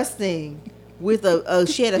from thrusting. with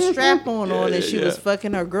she had a strap on and she was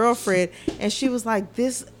fucking her girlfriend, and she was like,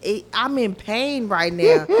 I'm in pain right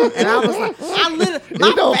now. And I was like, I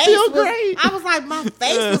was like, my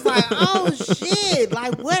face was like, oh shit,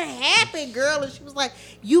 like what happened, girl? And she was like,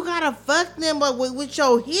 you gotta fuck them with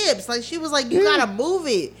your hips. Like she was like, you gotta move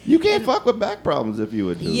it. You can't fuck with back problems if you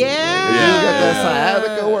would do it. Yeah. Like, you got that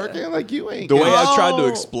sciatica working, like you ain't. The way I've tried to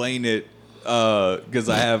explain it, because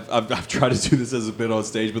I've tried to do this as a bit on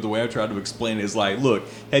stage, but the way I've tried to explain it is like, look,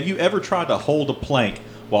 have you ever tried to hold a plank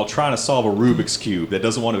while trying to solve a Rubik's Cube that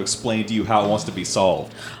doesn't want to explain to you how it wants to be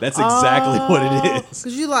solved? That's exactly what it is.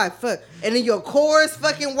 Because you like, fuck. And then your core is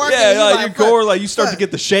fucking working. Yeah, your core, like you start to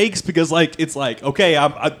get the shakes because like it's like, okay,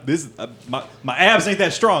 my abs ain't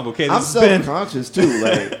that strong. Okay, I'm self-conscious too.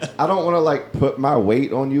 Like I don't want to like put my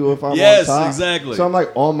weight on you if I'm on top. Yes, exactly. So I'm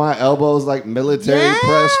like on my elbows, like military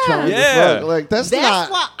press, trying to fuck. Like that's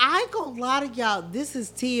not. Why I ain't gonna lie to y'all. This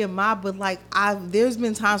is TMI, but like there's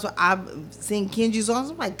been times where I've seen Kenji's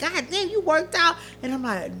arms. I'm like, God damn, you worked out, and I'm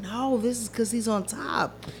like, no, this is because he's on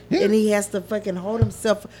top, and he has to fucking hold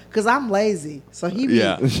himself. Because I'm lazy, so he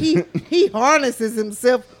harnesses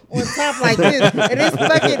himself on top like this, and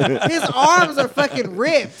his arms are fucking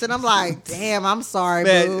ripped, and I'm like, damn, I'm sorry,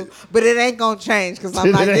 boo, but it ain't gonna change because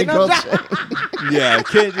I'm like,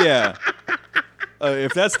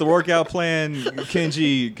 if that's the workout plan,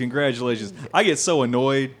 Kenji, congratulations. I get so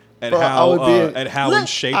annoyed at how in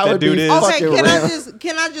shape that dude is. Okay,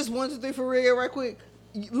 can I just 1, 2, 3 for real, right quick?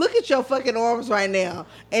 Look at your fucking arms right now,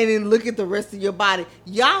 and then look at the rest of your body.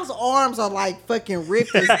 Y'all's arms are like fucking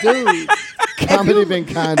ripped as dudes. Comedy been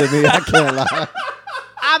kind to me. I can't lie.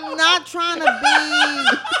 I'm not trying to be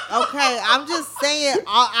okay. I'm just saying.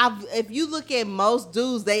 If you look at most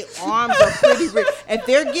dudes, they arms are pretty ripped. If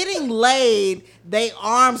they're getting laid, they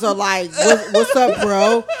arms are like, what's up,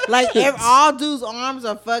 bro? Like all dudes' arms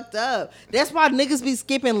are fucked up. That's why niggas be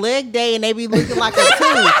skipping leg day and they be looking like a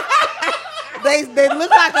tooth. They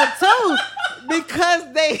look like a tooth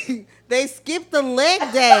because they skip the leg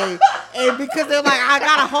day, and because they're like, I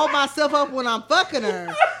gotta hold myself up when I'm fucking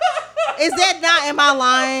her. Is that not? Am I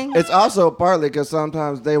lying? It's also partly because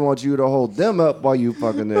sometimes they want you to hold them up while you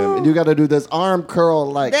fucking them, and you got to do this arm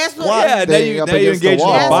curl like squat thing up against the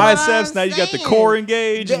wall. Your biceps. Now you got the core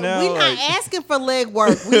engaged. We're not asking for leg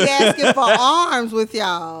work. We asking for arms with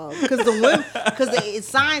y'all because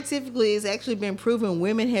scientifically it's actually been proven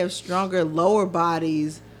women have stronger lower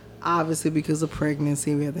bodies, obviously because of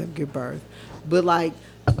pregnancy. We have to give birth, but like.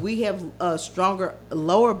 We have stronger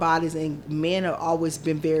lower bodies, and men have always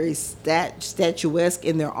been very statuesque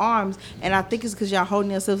in their arms, and I think it's because y'all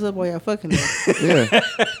holding yourselves up while y'all fucking them. Yeah,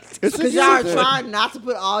 it's because y'all are trying not to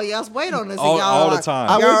put all y'all's weight on us. All the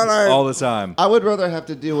time. All the time. I would rather have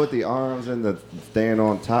to deal with the arms and the staying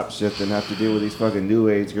on top shit than have to deal with these fucking new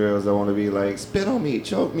age girls that want to be like, spit on me,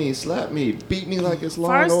 choke me, slap me, beat me like it's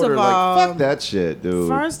Law and Order. Like, fuck that shit, dude.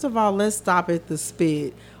 First of all, let's stop at the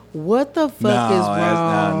spit. What the fuck is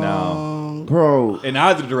wrong? No. Bro. In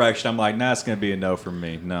either direction, I'm like, nah, it's going to be a no from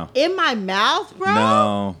me. No. In my mouth, bro?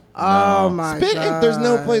 No. Oh, my God. There's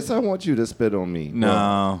no place I want you to spit on me.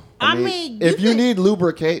 No. I mean if you need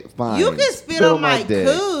lubricate, fine. You can spit on my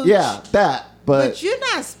cooch. Yeah, that. But you're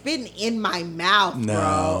not spitting in my mouth, bro.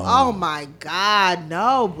 No. Oh, my God.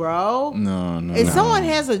 No, bro. No. And someone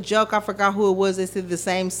has a joke. I forgot who it was. They said the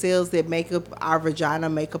same cells that make up our vagina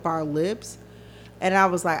make up our lips. And I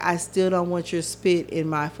was like, I still don't want your spit in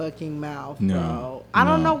my fucking mouth, bro. I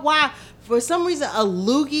don't know why. For some reason, a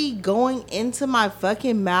loogie going into my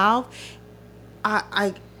fucking mouth,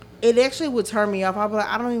 it actually would turn me off. I'd be like,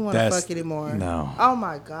 I don't even want to fuck anymore. No. Oh,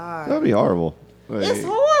 my God. That'd be horrible. Like, it's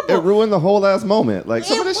horrible. It ruined the whole last moment. Like,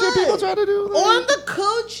 some of the shit people try to do. Like, on the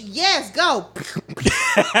cooch, yes, go.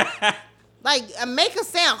 Like, make a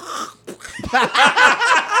sound.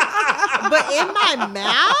 But in my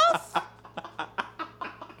mouth?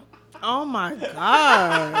 Oh my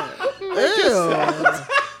God! Ew.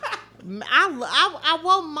 I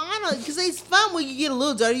won't mind because it's fun when you get a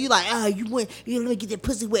little dirty. You like, you let me get that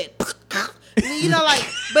pussy wet. You know, like,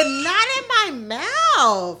 but not in my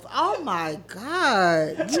mouth. Oh my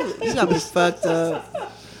God! You got me fucked up.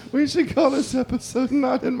 We should call this episode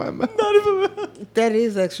 "Not in My Mouth." Not in my mouth. That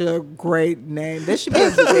is actually a great name. That should be a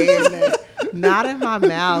band name. Not in my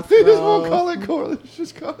mouth, bro. They just won't call it Corlis.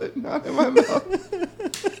 Just call it "Not in My Mouth."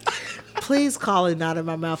 Please call it Not in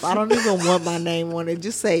My Mouth. I don't even want my name on it.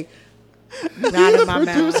 Just say Not in My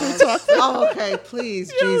Mouth. Oh, okay.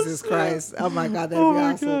 Please, Jesus Christ. Oh my God, that'd be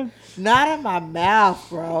awesome. God. Not in my mouth,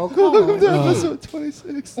 bro. Welcome to episode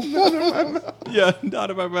 26. Not in my mouth. Yeah,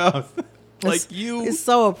 not in my mouth. Like you. It's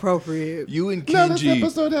so appropriate. You and Kenji. Now this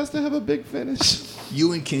episode has to have a big finish.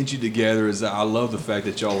 you and Kenji together is I love the fact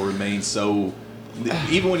that y'all remain so.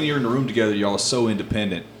 Even when you're in the room together, y'all are so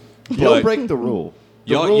independent. You'll break the rule.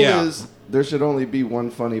 The Y'all- rule yeah. is there should only be one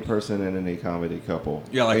funny person in any comedy couple.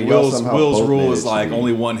 Yeah, like And y'all Will's somehow rule both is managed like to be-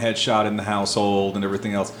 only one headshot in the household and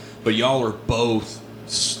everything else. But y'all are both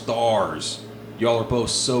stars. Y'all are both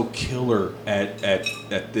so killer at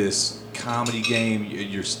this comedy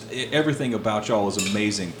game. Everything about y'all is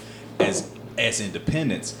amazing as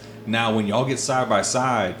independents. Now, when y'all get side by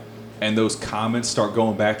side and those comments start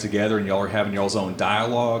going back together and y'all are having y'all's own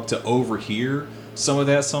dialogue, to overhear some of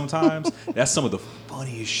that sometimes, that's some of the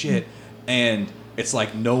funniest shit. And it's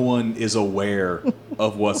like no one is aware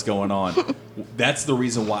of what's going on. That's the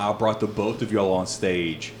reason why I brought the both of y'all on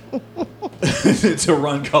stage to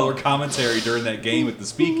run color commentary during that game at the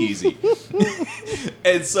Speakeasy.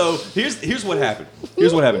 And so here's what happened.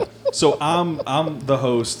 So I'm the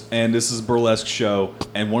host, and this is a burlesque show.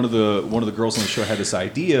 And one of the girls on the show had this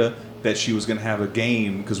idea that she was going to have a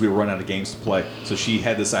game because we were running out of games to play. So she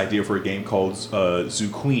had this idea for a game called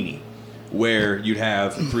Zucchini, where you'd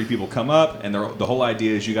have 3 people come up, and the whole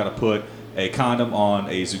idea is you got to put a condom on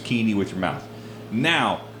a zucchini with your mouth.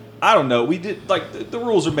 Now, I don't know. We did, like, the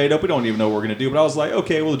rules are made up. We don't even know what we're going to do. But I was like,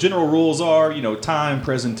 okay, well, the general rules are, time,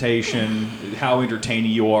 presentation, how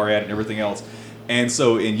entertaining you are at it, and everything else. And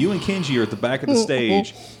so, and you and Kenji are at the back of the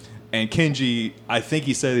stage. And Kenji, I think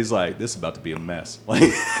he said, he's like, this is about to be a mess. Like,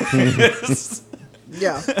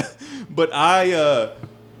 Yeah. But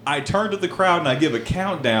I turned to the crowd and I give a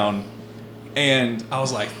countdown. And I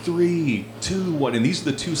was like, 3, 2, 1. And these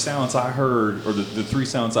are the 2 sounds I heard, or the 3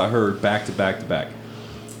 sounds I heard back to back to back.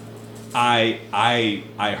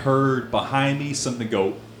 I heard behind me something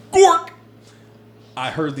go, gork!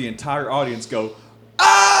 I heard the entire audience go,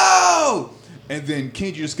 oh! And then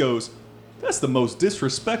Kenji just goes, that's the most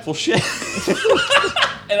disrespectful shit.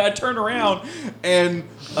 And I turn around, and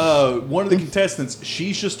one of the contestants,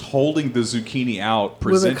 she's just holding the zucchini out,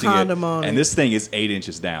 presenting condom it. on And it. this thing is 8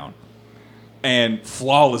 inches down. And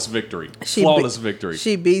flawless victory. She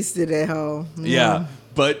beasted that hoe. Yeah.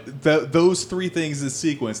 But those 3 things in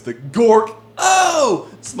sequence, the gork, oh,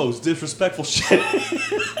 it's the most disrespectful shit.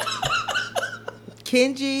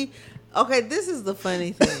 Kenji, okay, this is the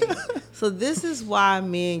funny thing. So this is why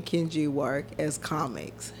me and Kenji work as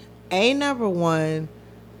comics. Number one,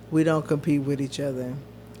 we don't compete with each other.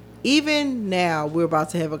 Even now, we're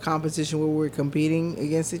about to have a competition where we're competing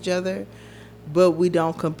against each other, but we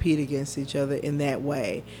don't compete against each other in that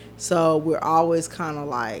way. So we're always kind of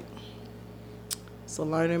like, it's a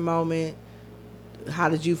learning moment. How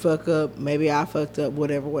did you fuck up? Maybe I fucked up,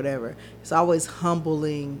 whatever. It's always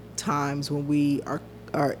humbling times when we are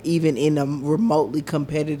even in a remotely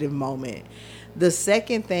competitive moment. The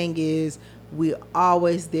second thing is we're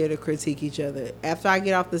always there to critique each other. After I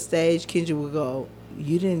get off the stage, Kenji will go,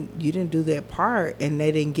 you didn't do that part and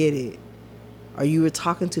they didn't get it. Or you were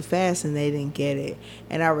talking too fast and they didn't get it.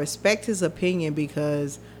 And I respect his opinion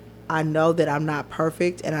because I know that I'm not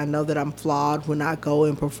perfect and I know that I'm flawed when I go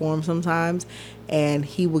and perform sometimes. And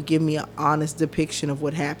he will give me an honest depiction of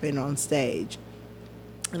what happened on stage.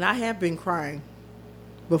 And I have been crying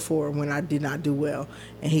before when I did not do well.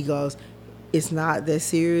 And he goes, it's not that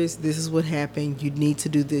serious. This is what happened. You need to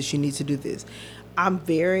do this. You need to do this. I'm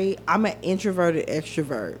an introverted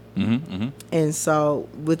extrovert. And so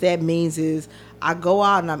what that means is I go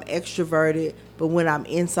out and I'm extroverted, but when I'm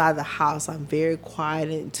inside the house, I'm very quiet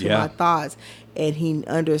into my thoughts. And he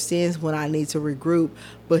understands when I need to regroup,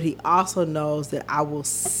 but he also knows that I will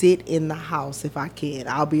sit in the house if I can.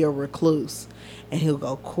 I'll be a recluse. And he'll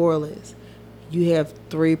go, Corlis, you have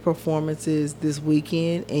 3 performances this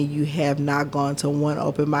weekend and you have not gone to one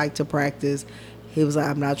open mic to practice. He was like,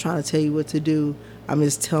 I'm not trying to tell you what to do. I'm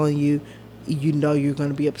just telling you, you know you're going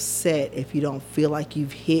to be upset if you don't feel like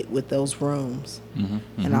you've hit with those rooms.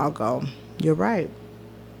 And I'll go, you're right.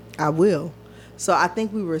 I will. So I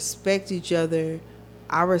think we respect each other.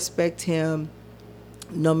 I respect him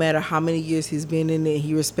no matter how many years he's been in it.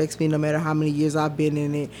 He respects me no matter how many years I've been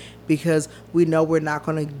in it, because we know we're not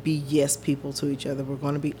going to be yes people to each other. We're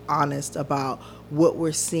going to be honest about what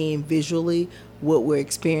we're seeing visually, what we're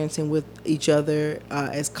experiencing with each other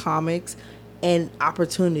as comics, and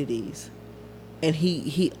opportunities. And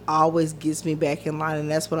he always gets me back in line,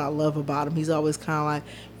 and that's what I love about him. He's always kind of like,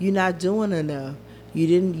 you're not doing enough. You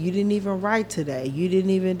didn't even write today. You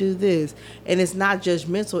didn't even do this. And it's not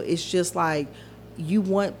judgmental. It's just like, you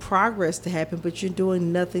want progress to happen, but you're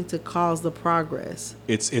doing nothing to cause the progress.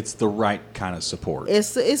 It's the right kind of support.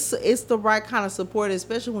 It's the right kind of support,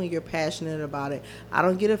 especially when you're passionate about it. I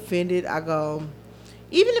don't get offended. I go,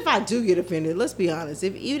 even if I do get offended, let's be honest.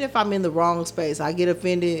 Even if I'm in the wrong space, I get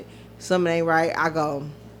offended. something ain't right, I go,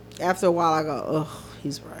 after a while, I go, ugh,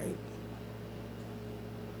 he's right.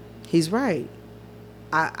 He's right.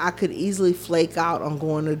 I could easily flake out on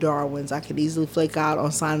going to Darwin's. I could easily flake out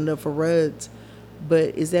on signing up for Rudd's.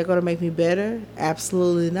 But is that going to make me better?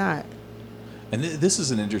 Absolutely not. And this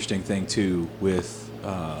is an interesting thing, too, with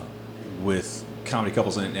comedy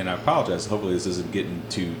couples. And I apologize. Hopefully this isn't getting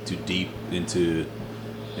too deep into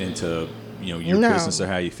your business or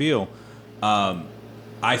how you feel.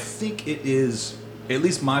 I think it is, at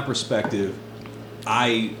least my perspective,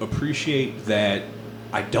 I appreciate that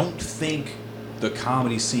I don't think the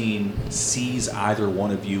comedy scene sees either one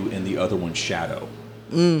of you in the other one's shadow.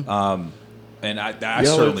 And I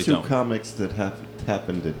Y'all certainly are two don't. comics that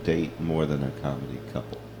happen to date more than a comedy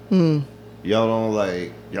couple. Y'all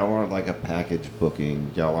aren't like a package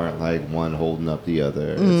booking. Y'all aren't like one holding up the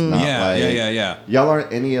other. It's not Yeah. Y'all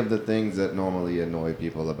aren't any of the things that normally annoy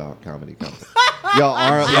people about comedy couples. Y'all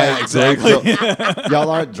aren't y'all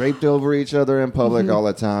aren't draped over each other in public all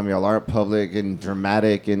the time. Y'all aren't public and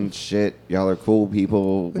dramatic and shit. Y'all are cool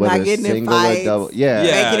people, We're not whether getting in single or fights. double. Yeah.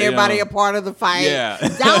 Making everybody you a part of the fight. Yeah.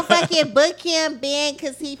 Don't fucking book him, Ben,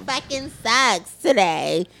 because he fucking sucks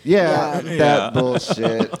today. That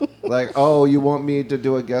bullshit. Like, oh, you want me to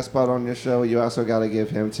do a guest spot on your show? You also got to give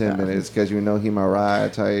him 10 minutes because you know he my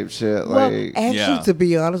ride type shit. Well, Like, actually, to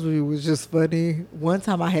be honest with you, it was just funny. One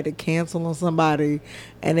time I had to cancel on somebody,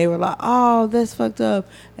 and they were like, "Oh, that's fucked up,"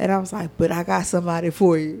 and I was like, "But I got somebody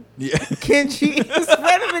for you." Yeah. Kenji is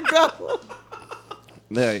ready to go.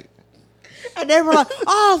 like, And they were like,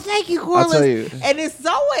 "Oh, thank you, Corlis." I'll tell you. And it's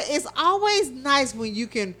always nice when you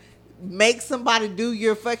can make somebody do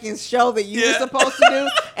your fucking show that you were supposed to do,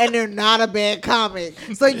 and they're not a bad comic.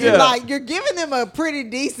 So you're giving them a pretty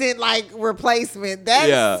decent replacement.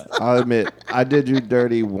 That's I'll admit, I did you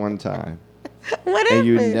dirty one time. what And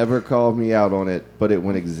you happened? never called me out on it, but it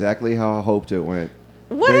went exactly how I hoped it went.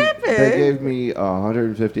 What happened? They gave me a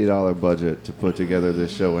 $150 budget to put together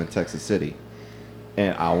this show in Texas City.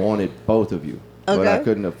 And I wanted both of you. But I Okay.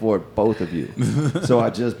 couldn't afford both of you. So I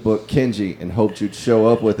just booked Kenji and hoped you'd show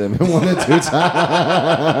up with him in 1 or 2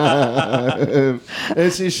 times.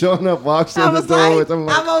 And she's showing up, walks in I the was door like, with him.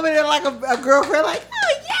 I'm over there like a girlfriend, like,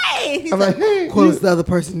 oh yay! He's I'm like, hey, Corlis, the other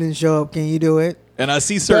person didn't show up. Can you do it? And I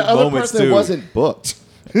see the certain other moments, person too. wasn't booked.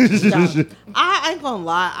 I ain't gonna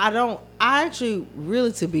lie. I actually,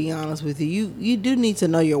 really, to be honest with you, you do need to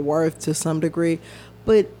know your worth to some degree.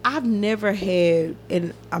 But I've never had,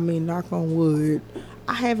 and I mean, knock on wood,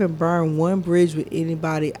 I haven't burned one bridge with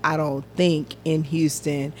anybody, I don't think, in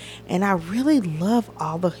Houston. And I really love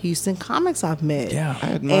all the Houston comics I've met. Yeah.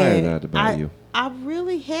 I admire And that about you. I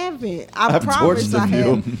really haven't. I I've promise torched I a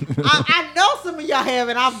few. have. I know some of y'all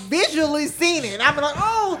haven't. I've visually seen it. I'm like,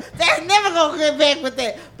 oh, they're never gonna get back with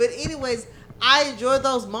that. But anyways, I enjoy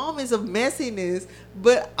those moments of messiness.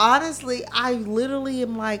 But honestly, I literally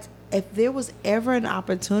am like, if there was ever an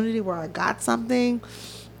opportunity where I got something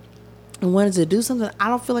and wanted to do something, I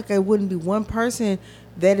don't feel like there wouldn't be one person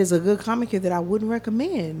that is a good comic here that I wouldn't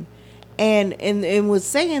recommend. And what's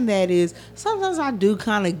saying that is sometimes I do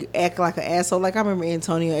kind of act like an asshole. Like I remember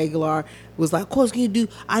Antonio Aguilar was like, "Course, I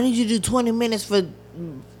need you to do 20 minutes for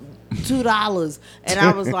 $2," and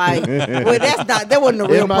I was like, "Well, that wasn't the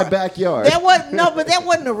real In my pri- backyard. That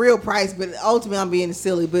wasn't the real price." But ultimately, I'm being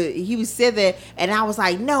silly. But he said that, and I was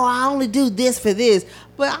like, "No, I only do this for this."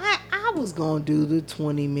 But I was gonna do the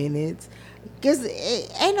 20 minutes. Because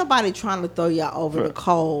ain't nobody trying to throw y'all over the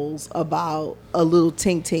coals about a little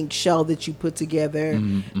tink show that you put together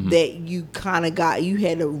that you kind of you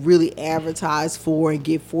had to really advertise for and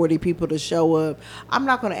get 40 people to show up. I'm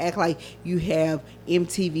not going to act like you have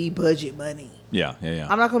MTV budget money. Yeah.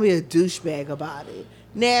 I'm not going to be a douchebag about it.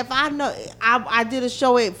 Now, if I know, I did a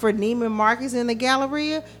show for Neiman Marcus in the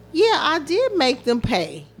Galleria, yeah, I did make them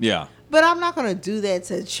pay. Yeah. But I'm not going to do that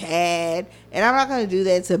to Chad, and I'm not going to do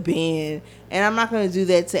that to Ben, and I'm not going to do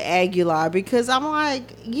that to Aguilar, because I'm like,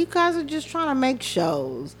 you guys are just trying to make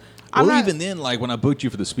shows. Even then, like when I booked you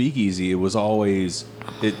for the Speakeasy, it was always,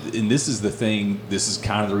 and this is the thing, this is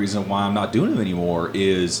kind of the reason why I'm not doing it anymore,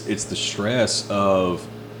 is it's the stress of,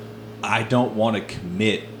 I don't want to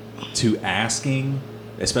commit to asking,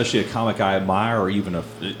 especially a comic I admire or even a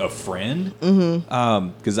friend.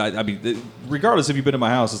 Because I mean, regardless if you've been to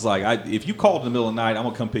my house, it's like, if you called in the middle of the night, I'm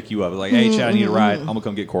going to come pick you up. It's like, hey, Chad, I need a ride. I'm going to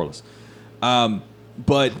come get Corlis.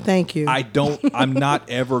 But Thank you. I'm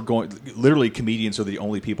not ever going, literally comedians are the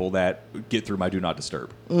only people that get through my do not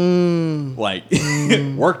disturb. Like,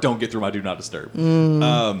 work don't get through my do not disturb.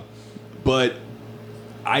 But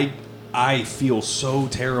I feel so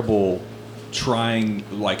terrible trying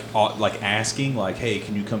like asking like, hey,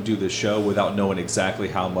 can you come do this show without knowing exactly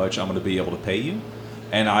how much I'm going to be able to pay you.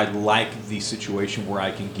 And I like the situation where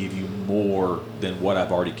I can give you more than what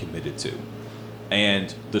I've already committed to.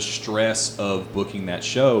 And the stress of booking that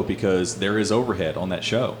show, because there is overhead on that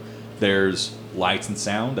show. There's lights and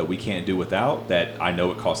sound that we can't do without, that I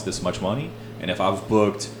know it costs this much money. And if I've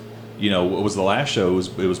booked, what was the last show?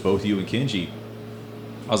 It was both you and Kenji.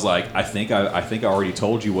 I was like, I think I already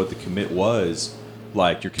told you what the commit was.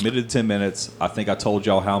 Like, you're committed to 10 minutes. I think I told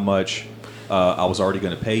y'all how much I was already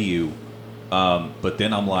going to pay you. But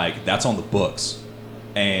then I'm like, that's on the books.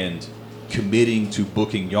 And committing to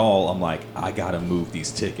booking y'all, I'm like, I got to move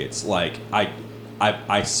these tickets. Like,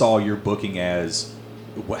 I saw your booking as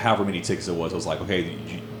however many tickets it was. I was like,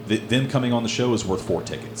 okay, them coming on the show is worth 4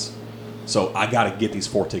 tickets. So I got to get these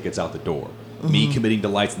 4 tickets out the door. Mm-hmm. Me committing to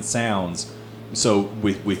lights and sounds. So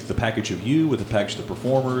with the package of you, with the package of the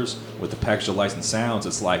performers, with the package of lights and sounds,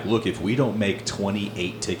 it's like, look, if we don't make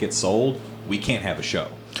 28 tickets sold, we can't have a show.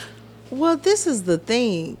 Well, this is the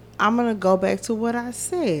thing. I'm going to go back to what I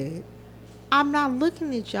said. I'm not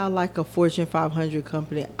looking at y'all like a Fortune 500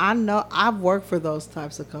 company. I know I've worked for those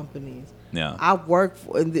types of companies. Yeah. I've worked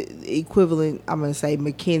for the equivalent, I'm going to say,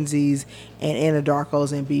 McKinsey's and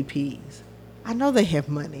Anadarko's and BP's. I know they have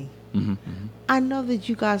money. Mm-hmm, mm-hmm. I know that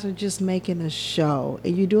you guys are just making a show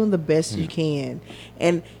and you're doing the best you can.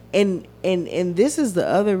 And this is the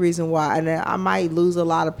other reason why, and I might lose a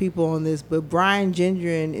lot of people on this, but Brian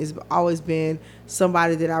Gendron has always been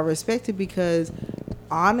somebody that I respected because,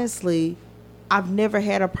 honestly, I've never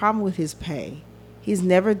had a problem with his pay. He's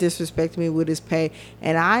never disrespected me with his pay.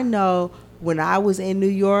 And I know when I was in New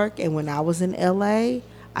York and when I was in LA,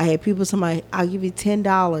 I had people tell me, I'll give you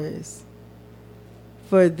 $10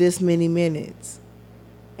 for this many minutes.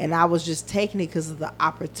 And I was just taking it because of the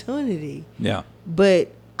opportunity. Yeah.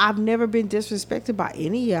 But I've never been disrespected by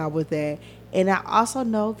any of y'all with that. And I also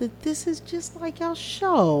know that this is just like y'all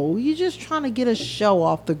show. You're just trying to get a show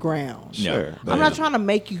off the ground. Sure. Yeah. I'm not trying to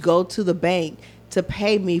make you go to the bank to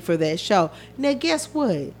pay me for that show. Now, guess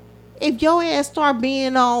what? If your ass start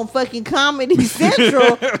being on fucking Comedy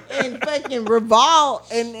Central and fucking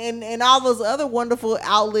Revolt and all those other wonderful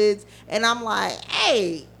outlets, and I'm like,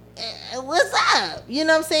 hey, what's up? You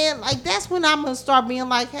know what I'm saying? Like, that's when I'm going to start being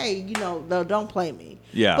like, hey, no, don't play me.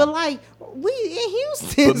 Yeah. But, like, we in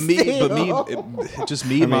Houston Just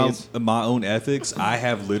me and my own ethics, I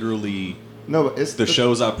have literally... No, but it's the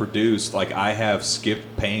shows I produced, like, I have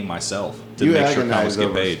skipped paying myself to you make sure comics agonize get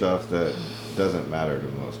over paid. stuff that doesn't matter to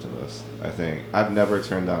most of us. I think I've never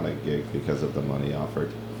turned down a gig because of the money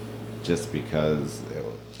offered, just because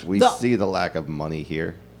we see the lack of money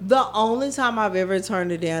here. The only time I've ever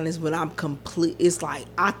turned it down is when I'm complete. It's like,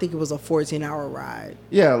 I think it was a 14-hour ride.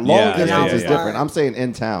 Yeah, long distance is different. Like, I'm saying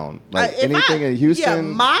in town, like anything in Houston. Yeah,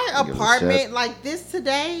 my apartment like this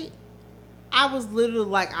today. I was literally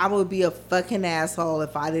like, I would be a fucking asshole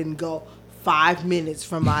if I didn't go 5 minutes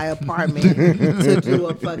from my apartment to do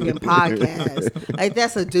a fucking podcast. Like,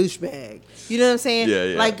 that's a douchebag. You know what I'm saying?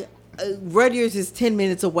 Yeah. Like, Rudyard's is 10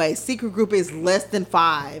 minutes away. Secret Group is less than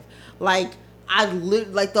 5. Like,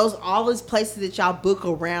 all those places that y'all book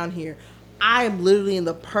around here. I am literally in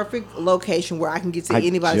the perfect location where I can get to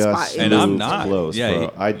anybody's spot. And I'm not. Close, yeah,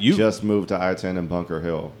 bro. I just moved to I-10 in Bunker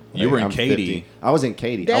Hill. You were in I'm Katy. 50. I was in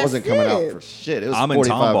Katy. I wasn't coming out for shit. It was I'm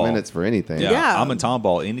 45 minutes for anything. Yeah, I'm in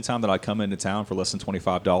Tomball. Anytime that I come into town for less than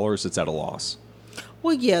 $25, it's at a loss.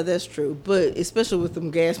 Well, yeah, that's true. But especially with them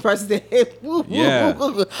gas prices. Yeah.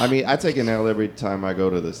 I mean, I take an L every time I go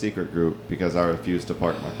to the Secret Group because I refuse to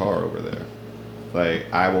park my car over there.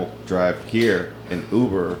 Like, I will drive here and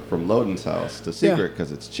Uber from Loden's house to Secret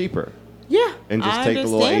because it's cheaper. Yeah. And just take the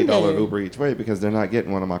little $8 Uber each way because they're not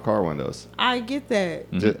getting one of my car windows. I get that.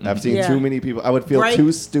 I've seen too many people. I would feel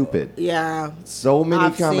too stupid. Yeah. So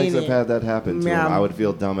many comics have had that happen to them. I would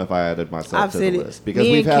feel dumb if I added myself to the list. Because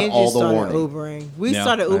we've had all the warning. Ubering. We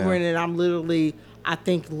started Ubering and I'm literally, I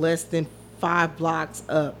think, less than 5 blocks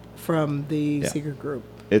up from the Secret Group.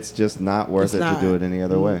 It's just not worth it to do it any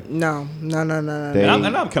other way. No. And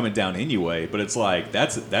I'm coming down anyway, but it's like,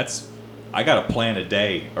 that's I got to plan a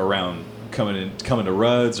day around coming to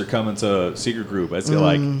Rudd's or coming to Secret Group. It's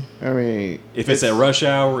like, I mean, if it's at rush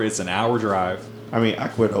hour, it's an hour drive. I mean, I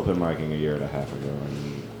quit open micing a year and a half ago,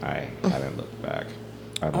 and I haven't looked back.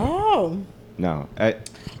 No.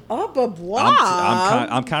 But why?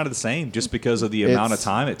 I'm kind of the same, just because of the amount of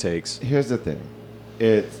time it takes. Here's the thing.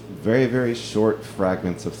 It's very, very short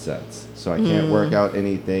fragments of sets. So I can't work out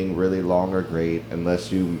anything really long or great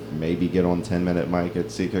unless you maybe get on 10-minute mic at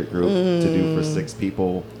Secret Group to do for 6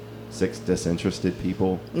 people, 6 disinterested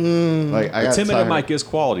people. Like, The 10-minute mic is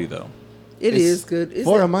quality, though. It is good.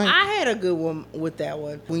 For a mic. I had a good one with that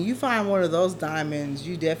one. When you find one of those diamonds,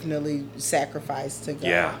 you definitely sacrifice to go.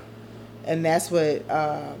 Yeah. And that's what,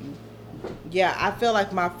 I feel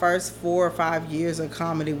like my first 4 or 5 years of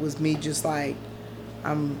comedy was me just like,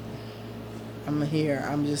 I'm here.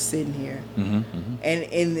 I'm just sitting here. Mm-hmm, mm-hmm.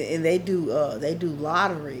 And they do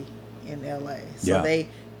lottery in LA. So Yeah.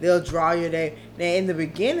 they'll draw your name. Now in the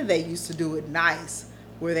beginning they used to do it nice,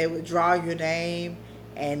 where they would draw your name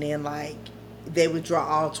and then like they would draw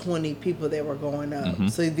all 20 people that were going up. Mm-hmm.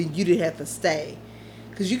 So then you didn't have to stay.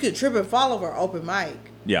 Cause you could trip and fall over open mic.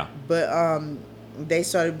 Yeah. But they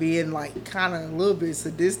started being like kind of a little bit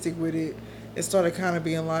sadistic with it. It started kind of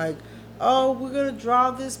being like, oh, we're going to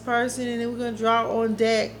draw this person and then we're going to draw on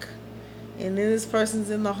deck. And then this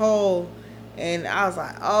person's in the hole. And I was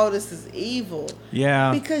like, oh, this is evil.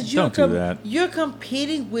 Yeah. Because don't do that. You're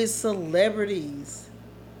competing with celebrities.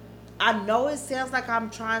 I know it sounds like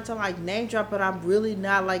I'm trying to like name drop, but I'm really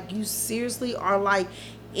not. Like, you seriously are like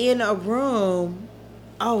in a room.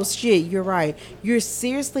 Oh, shit, you're right. You're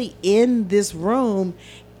seriously in this room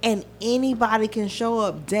and anybody can show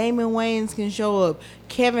up. Damon Wayans can show up.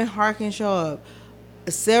 Kevin Hart can show up.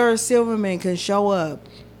 Sarah Silverman can show up.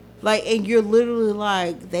 Like, and you're literally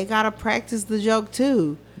like, they got to practice the joke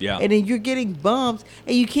too. Yeah. And then you're getting bumped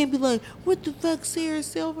and you can't be like, what the fuck, Sarah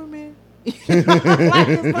Silverman? Like,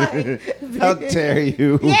 How dare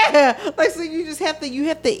you? Yeah. Like, so you just have to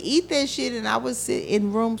eat that shit. And I would sit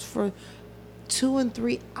in rooms for 2 and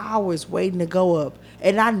 3 hours waiting to go up.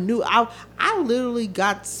 And I knew I literally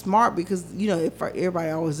got smart because, you know, everybody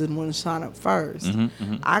always didn't want to sign up first.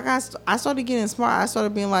 Mm-hmm, mm-hmm. I started getting smart. I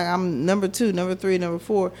started being like, I'm number 2, number 3, number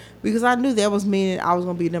 4, because I knew that was meaning I was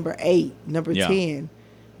going to be number 8, number 10,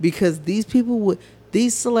 because these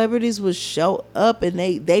celebrities would show up and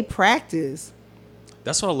they practice.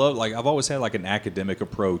 That's what I love. Like, I've always had like an academic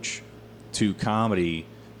approach to comedy,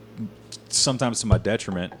 sometimes to my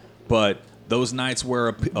detriment, but those nights where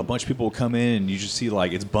a bunch of people will come in and you just see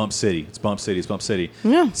like it's Bump City, it's Bump City, it's Bump City.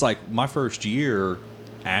 Yeah. It's like my first year,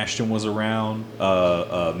 Ashton was around,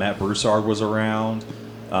 Matt Broussard was around,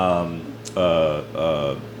 oh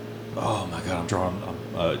my God, I'm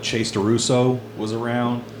drawing. Chase DeRusso was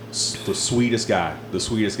around, the sweetest guy.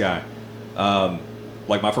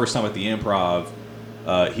 Like my first time at the Improv,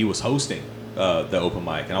 he was hosting the open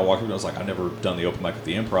mic, and I walked up and I was like, I've never done the open mic at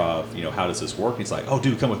the Improv. You know, how does this work? And he's like, oh,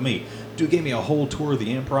 dude, come with me. Dude gave me a whole tour of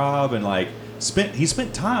the Improv, and like he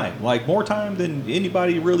spent time, like more time than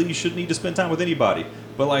anybody really should need to spend time with anybody.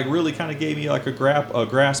 But like really kind of gave me like a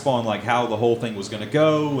grasp on like how the whole thing was going to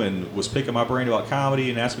go, and was picking my brain about comedy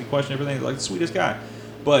and asking me questions and everything. Like the sweetest guy.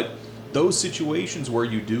 But those situations where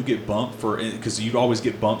you do get bumped for, because you'd always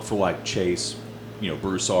get bumped for like Chase, you know,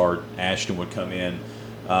 Broussard, Ashton would come in.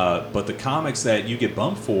 But the comics that you get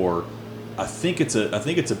bumped for, I think it's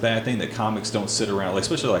a bad thing that comics don't sit around, like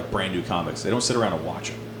especially like brand new comics. They don't sit around and watch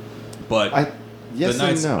them. But yes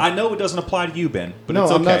and no. I know it doesn't apply to you, Ben. But no,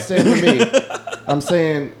 it's okay. I'm not saying for me. I'm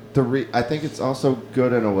saying I think it's also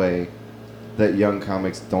good in a way that young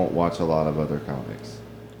comics don't watch a lot of other comics,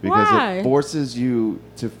 because Why? it forces you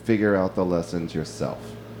to figure out the lessons yourself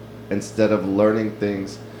instead of learning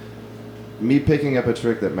things. Me picking up a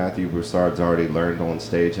trick that Matthew Broussard's already learned on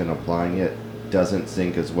stage and applying it doesn't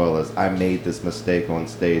sink as well as I made this mistake on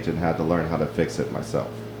stage and had to learn how to fix it myself.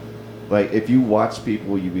 Like, if you watch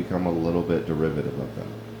people, you become a little bit derivative of them.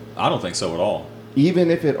 I don't think so at all. Even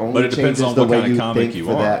if it only changes on the what way kind of you comic think you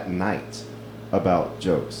for are. that night about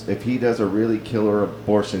jokes. If he does a really killer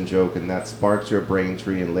abortion joke and that sparks your brain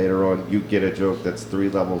tree, and later on you get a joke that's 3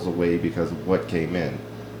 levels away because of what came in,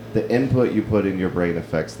 the input you put in your brain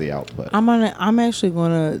affects the output. I'm actually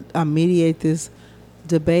gonna mediate this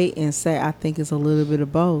debate and say I think it's a little bit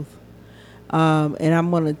of both. And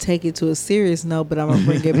I'm gonna take it to a serious note, but I'm gonna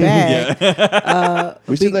bring it back.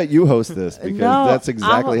 We should let you host this, because that's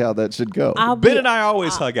exactly how that should go. Ben and I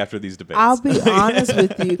always hug after these debates. I'll be honest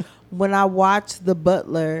with you. When I watched The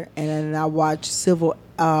Butler and I watched civil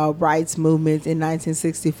rights movements in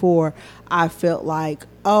 1964, I felt like,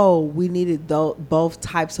 oh, we needed both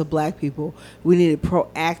types of black people. We needed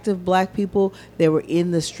proactive black people that were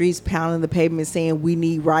in the streets pounding the pavement saying we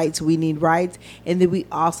need rights, we need rights. And then we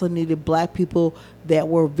also needed black people that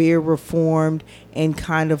were very reformed and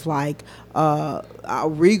kind of like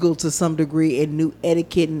regal to some degree and knew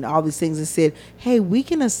etiquette and all these things, and said, hey, we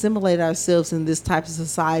can assimilate ourselves in this type of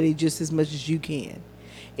society just as much as you can.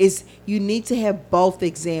 You need to have both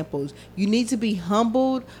examples. You need to be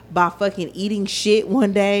humbled by fucking eating shit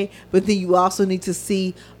one day, but then you also need to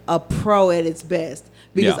see a pro at its best.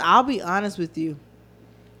 Because I'll be honest with you,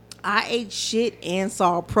 I ate shit and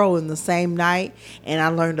saw a pro in the same night, and I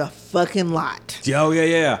learned a fucking lot.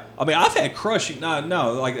 Yeah. I mean, I've had crushing.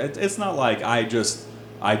 No, like it's not like I just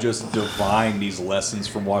divine these lessons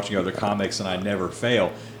from watching other comics and I never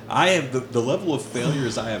fail. I have the level of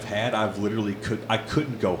failures I have had. I've literally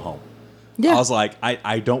couldn't go home. Yeah. I was like,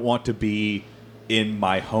 I don't want to be in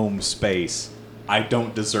my home space. I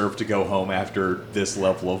don't deserve to go home after this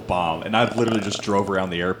level of bomb. And I've literally just drove around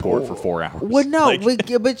the airport for 4 hours. Well, no,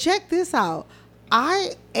 Like, but check this out.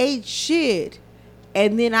 I ate shit,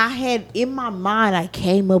 and then I had, in my mind, I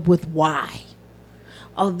came up with why.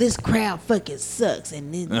 Oh, this crowd fucking sucks.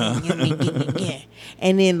 And then,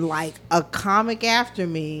 and then like, a comic after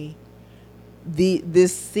me,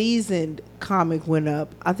 this seasoned comic went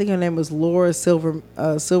up. I think her name was Laura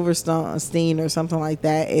Silverstein or something like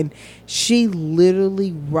that, and she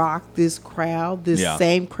literally rocked this crowd, this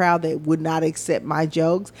same crowd that would not accept my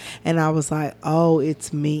jokes, and I was like, oh,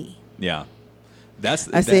 it's me. Yeah. That's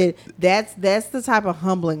the type of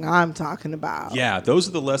humbling I'm talking about. Yeah, those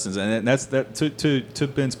are the lessons, and that's that. To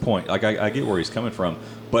Ben's point, like I get where he's coming from,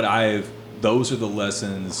 but those are the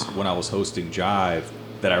lessons when I was hosting Jive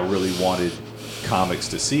that I really wanted comics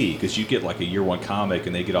to see, because you get like a year one comic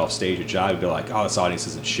and they get off stage at Jive and be like, oh, this audience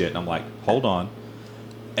isn't shit, and I'm like, hold on,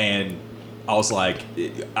 and I was like,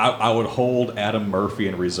 I would hold Adam Murphy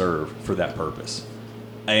in reserve for that purpose,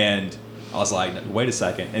 and I was like, wait a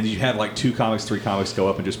second. And you had like 2 comics, 3 comics go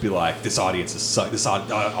up and just be like, this audience is this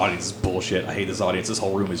audience is bullshit. I hate this audience. This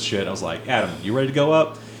whole room is shit. And I was like, Adam, you ready to go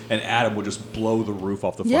up? And Adam would just blow the roof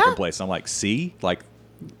off the fucking place. And I'm like, see? Like,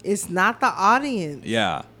 it's not the audience.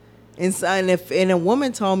 Yeah. And so, and a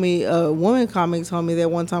woman comic told me that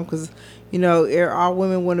one time, because, you know, our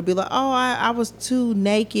women want to be like, oh, I was too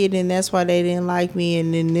naked and that's why they didn't like me,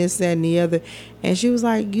 and then this, that, and the other. And she was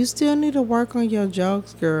like, you still need to work on your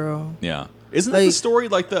jokes, girl. Yeah. Isn't that the story?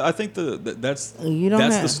 Like, that's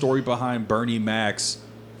the story behind Bernie Mac's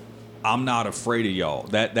I'm Not Afraid of Y'all.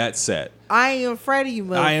 That set. I ain't afraid of you,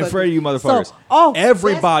 motherfuckers. I ain't afraid of you, motherfuckers.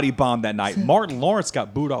 Everybody bombed that night. Martin Lawrence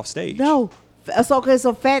got booed off stage. No.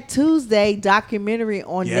 So Fat Tuesday documentary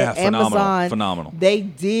on Amazon. Phenomenal. They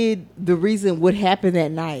did the reason what happened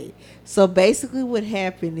that night. So basically what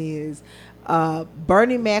happened is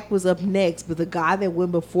Bernie Mac was up next, but the guy that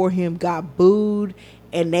went before him got booed,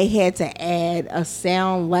 and they had to add a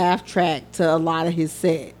sound laugh track to a lot of his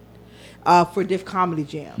set for Def Comedy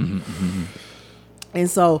Jam. Mm-hmm. And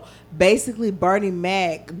so basically Bernie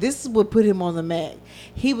Mac, this is what put him on the Mac.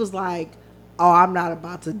 He was like, oh, I'm not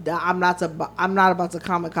about to die. I'm not about to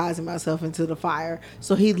kamikaze myself into the fire.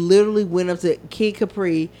 So he literally went up to Kid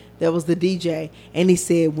Capri, that was the DJ, and he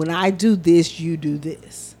said, when I do this, you do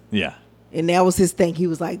this. Yeah. And that was his thing. He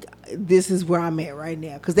was like, this is where I'm at right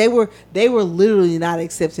now. Because they were literally not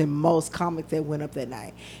accepting most comics that went up that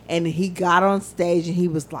night. And he got on stage and he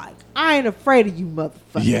was like, I ain't afraid of you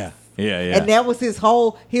motherfuckers. Yeah. And that was his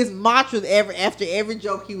mantra. After every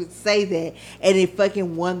joke, he would say that, and it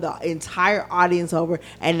fucking won the entire audience over.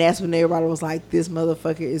 And that's when everybody was like, "This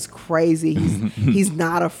motherfucker is crazy. He's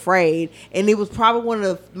not afraid." And it was probably one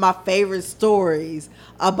of my favorite stories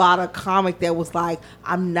about a comic that was like,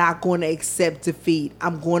 "I'm not going to accept defeat.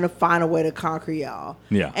 I'm going to find a way to conquer y'all."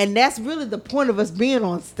 Yeah. And that's really the point of us being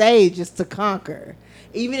on stage, is to conquer.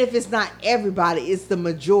 Even if it's not everybody, it's the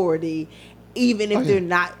majority. Even if they're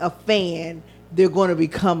not a fan, they're going to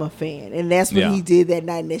become a fan. And that's what he did that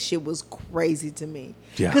night, and that shit was crazy to me.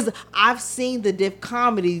 Yeah. Because I've seen the Def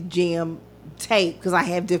Comedy Jam tape, because I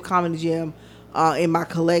have Def Comedy Jam in my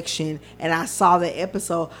collection, and I saw the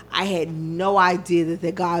episode. I had no idea that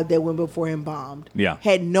the guy that went before him bombed. Yeah.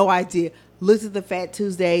 Had no idea. Looked at the Fat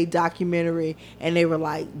Tuesday documentary, and they were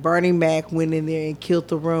like, Bernie Mac went in there and killed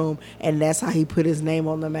the room, and that's how he put his name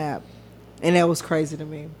on the map. And that was crazy to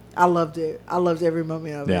me. I loved it. I loved every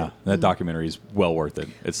moment of it. Yeah, that documentary is well worth it.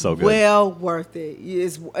 It's so good. Well worth it.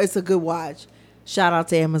 It's a good watch. Shout out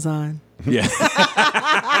to Amazon. Yeah.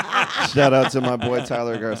 Shout out to my boy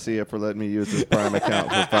Tyler Garcia for letting me use his Prime account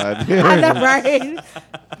for 5 years. I know, right?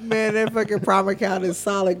 Man, that fucking Prime account is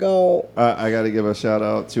solid gold. I got to give a shout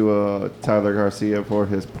out to Tyler Garcia for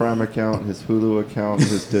his Prime account, his Hulu account,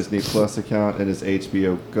 his Disney Plus account, and his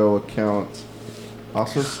HBO Go account.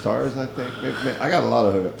 Also Stars, I think. I got a lot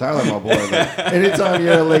of hookup. Tyler, my boy. Man. Anytime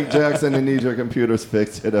you're at Lake Jackson and need your computers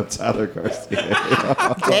fixed, hit up Tyler Garcia.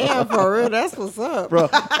 Damn, for real. That's what's up. Bro,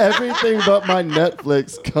 everything but my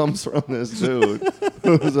Netflix comes from this dude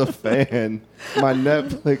who's a fan. My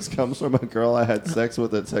Netflix comes from a girl I had sex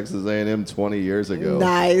with at Texas A&M 20 years ago.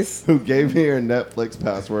 Nice. Who gave me her Netflix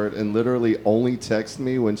password and literally only texts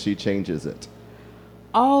me when she changes it.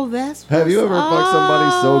 Oh, that's Have you ever what's fucked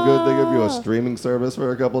somebody so good they give you a up. streaming service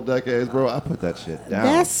for a couple decades, bro? I put that shit down.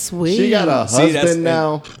 That's sweet. She got a See, husband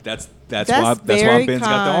now. That's That's why very Ben's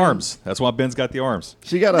got the kind. arms. That's why Ben's got the arms.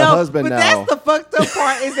 She got a No, husband but now. that's the fucked up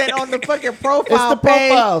part. Is that on the fucking profile It's the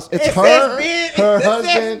profiles. page, It's it her, says Ben- her it says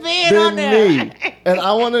husband, Ben on then there. me. And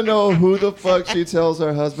I want to know who the fuck she tells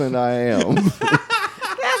her husband I am.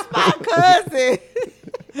 That's my cousin.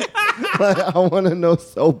 Like, I want to know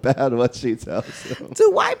so bad what she tells him.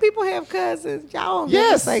 Do white people have cousins? Y'all don't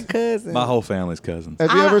Yes. never say cousins. My whole family's cousins.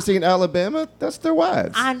 Have you I- ever seen Alabama? That's their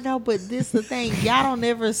wives. I know, but this the thing. Y'all don't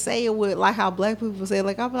never say it with like how black people say it.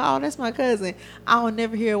 Like, I'm like, oh, that's my cousin. I don't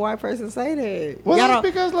never hear a white person say that. Well, Y'all that's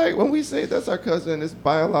don't, because, like, when we say that's our cousin, it's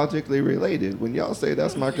biologically related. When y'all say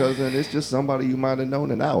that's my cousin, it's just somebody you might have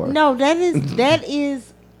known an hour. no, that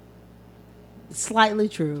is slightly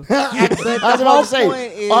true. But I was the about whole to say,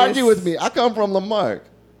 point is, argue with me. I come from Lamarck.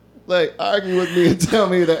 Like, argue with me and tell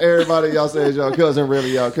me that everybody y'all say is y'all cousin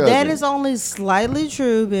really y'all cousin. That is only slightly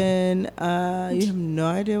true, Ben. You have no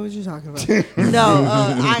idea what you're talking about. No,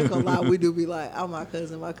 I ain't gonna lie. We do be like, oh, my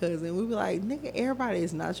cousin. We be like, nigga, everybody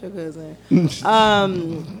is not your cousin.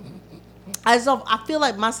 I feel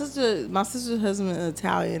like my sister's husband is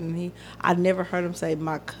Italian, and I never heard him say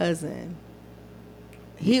my cousin.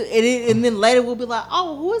 And then later we'll be like,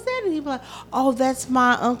 oh, who is that? And he'll be like, oh, that's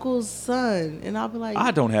my uncle's son. And I'll be like,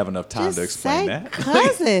 I don't have enough time to just explain say that.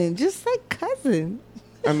 cousin. Just say cousin.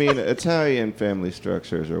 I mean, Italian family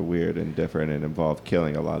structures are weird and different and involve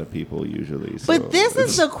killing a lot of people usually. So But this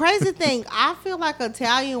is the crazy thing. I feel like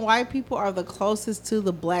Italian white people are the closest to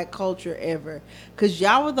the black culture ever. Because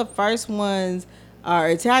y'all were the first ones.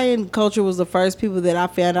 Our Italian culture was the first people that I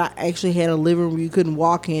found out actually had a living room you couldn't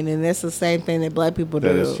walk in. And that's the same thing that black people do.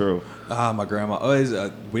 That is true. My grandma.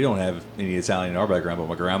 We don't have any Italian in our background, but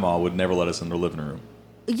my grandma would never let us in her living room.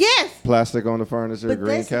 Yes. Plastic on the furniture, But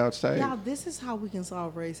green this- couch type. Y'all, this is how we can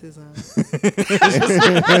solve racism.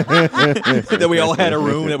 That we all had a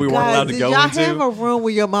room that we weren't allowed to did go y'all into. have a room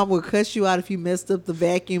where your mom would cuss you out if you messed up the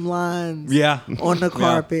vacuum lines Yeah. on the Yeah.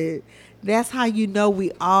 carpet? That's how you know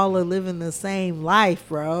we all are living the same life,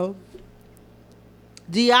 bro.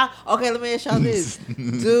 Do y'all? Okay, let me ask y'all this: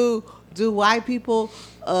 Do white people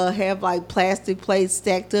have like plastic plates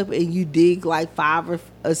stacked up, and you dig like 5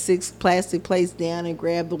 or 6 plastic plates down and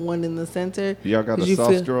grab the one in the center? Y'all got 'Cause a you sauce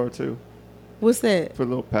feel- drawer too? What's that? For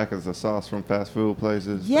little packets of sauce from fast food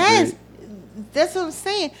places. Yes, that's what I'm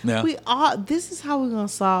saying. Yeah. We all. This is how we're gonna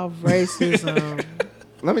solve racism.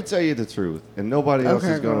 Let me tell you the truth, and nobody else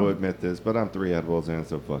Okay, is going go. to admit this, but I'm 3 edibles in,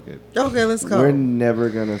 so fuck it. Okay, let's go. We're never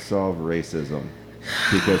going to solve racism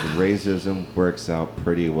because racism works out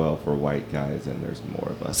pretty well for white guys, and there's more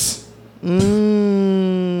of us. You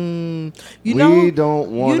know, We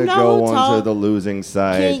don't want to you know go who onto told- the losing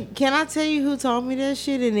side. Can I tell you who told me that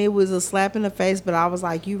shit? And it was a slap in the face, but I was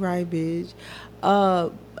like, "You right, bitch."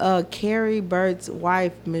 Carrie Burt's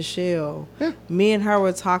wife, Michelle. Yeah. Me and her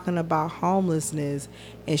were talking about homelessness,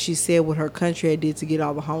 and she said what her country had did to get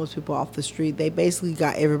all the homeless people off the street. They basically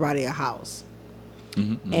got everybody a house.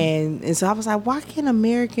 And so I was like, why can't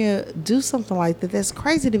America do something like that? That's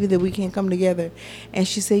crazy to me that we can't come together. And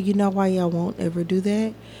she said, you know why y'all won't ever do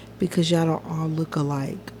that? Because y'all don't all look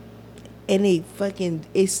alike. And it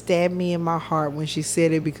stabbed me in my heart when she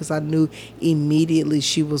said it, because I knew immediately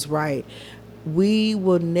she was right. We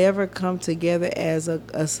will never come together as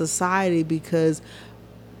a society because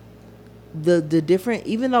the different,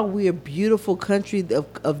 even though we're a beautiful country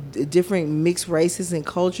of different mixed races and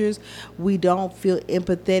cultures, we don't feel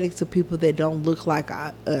empathetic to people that don't look like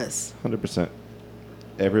us. 100%.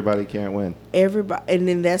 Everybody can't win. Everybody, and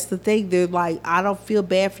then that's the thing. They're like, I don't feel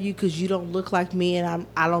bad for you because you don't look like me, and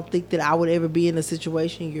I don't think that I would ever be in a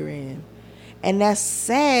situation you're in. And that's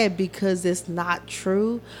sad because it's not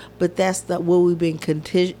true, but that's what we've been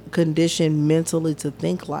conditioned mentally to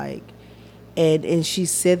think like. And she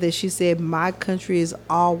said, my country is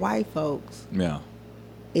all white folks. Yeah.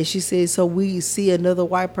 And she said, so we see another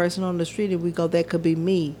white person on the street and we go, that could be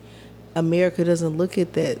me. America doesn't look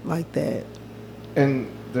at that like that.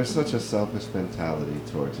 And there's such a selfish mentality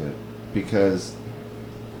towards it because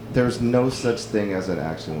there's no such thing as an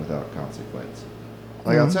action without consequence.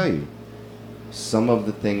 Like, I'll tell you, some of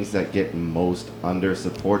the things that get most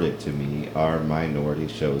under-supported to me are minority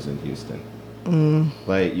shows in Houston.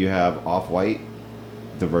 Like, you have Off-White,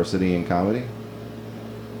 diversity in comedy.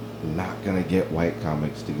 Not going to get white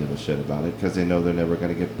comics to give a shit about it because they know they're never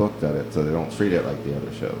going to get booked at it, so they don't treat it like the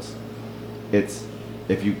other shows. It's,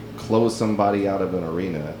 if you close somebody out of an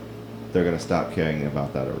arena, they're going to stop caring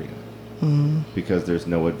about that arena. Because there's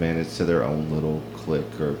no advantage to their own little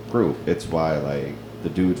clique or group. It's why, like, the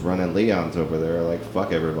dudes running Leon's over there are like,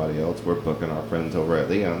 fuck everybody else. We're booking our friends over at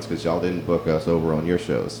Leon's because y'all didn't book us over on your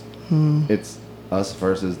shows. It's us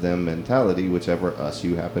versus them mentality, whichever us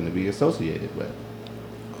you happen to be associated with.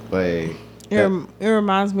 Like, it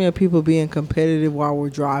reminds me of people being competitive while we're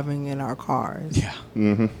driving in our cars. Yeah.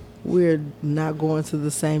 mm-hmm. We're not going to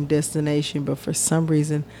the same destination, but for some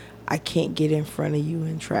reason, I can't get in front of you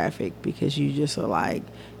in traffic because you just are like,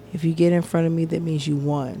 if you get in front of me, that means you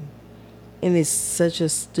won. And it's such a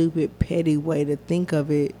stupid, petty way to think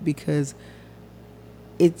of it because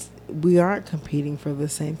we aren't competing for the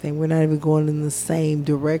same thing. We're not even going in the same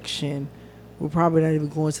direction. We're probably not even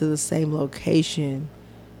going to the same location.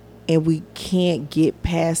 And we can't get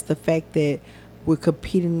past the fact that we're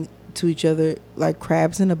competing to each other like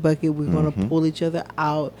crabs in a bucket. We're going to pull each other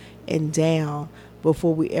out and down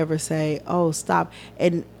before we ever say, oh, stop.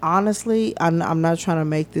 And honestly, I'm not trying to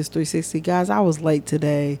make this 360. Guys, I was late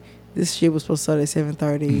today. This shit was supposed to start at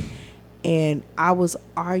 7:30. And I was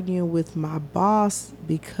arguing with my boss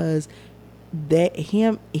because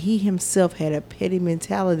he himself had a petty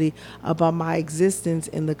mentality about my existence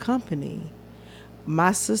in the company.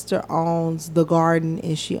 My sister owns The Garden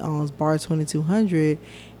and she owns Bar 2200.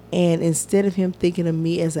 And instead of him thinking of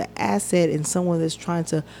me as an asset and someone that's trying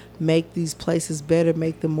to make these places better,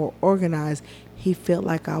 make them more organized, he felt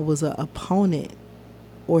like I was an opponent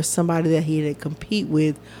or somebody that he had to compete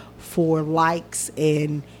with for likes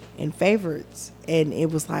and favorites. And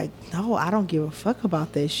it was like, no, I don't give a fuck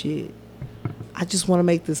about that shit. I just want to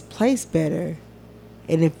make this place better.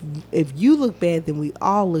 And if you look bad, then we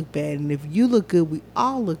all look bad. And if you look good, we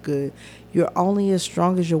all look good. You're only as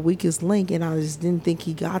strong as your weakest link. And I just didn't think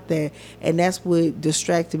he got that. And that's what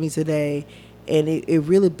distracted me today. And it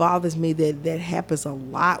really bothers me that happens a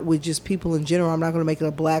lot with just people in general. I'm not going to make it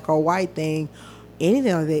a black or white thing,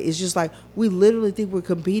 anything like that. It's just like we literally think we're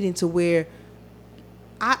competing to where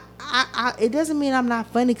it doesn't mean I'm not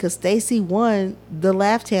funny because Stacy won the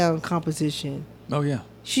Laugh Town competition. Oh, yeah.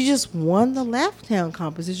 She just won the Laugh Town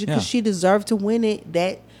competition because she deserved to win it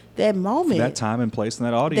that moment. That time and place in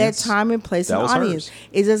that audience. That time and place in the audience. Hers.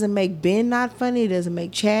 It doesn't make Ben not funny. It doesn't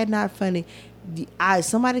make Chad not funny.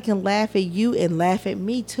 Somebody can laugh at you and laugh at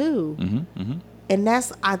me too. And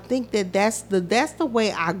I think that's the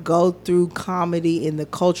way I go through comedy and the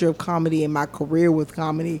culture of comedy and my career with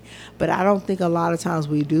comedy. But I don't think a lot of times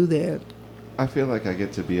we do that. I feel like I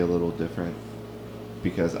get to be a little different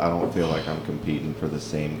because I don't feel like I'm competing for the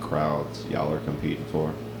same crowds y'all are competing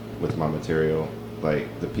for with my material.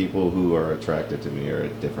 Like, the people who are attracted to me are a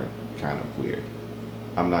different kind of weird.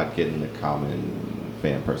 I'm not getting the common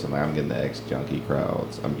fan person. Like, I'm getting the ex-junkie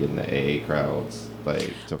crowds. I'm getting the AA crowds.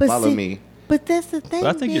 Like, follow me. But that's the thing.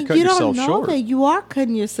 But I think you're cutting yourself short. You don't know that. You are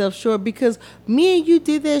cutting yourself short because me and you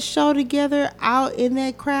did that show together out in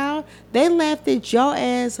that crowd. They laughed at your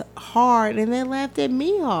ass hard and they laughed at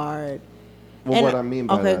me hard. Well, and what I mean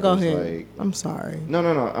by that go is ahead. like... I'm sorry.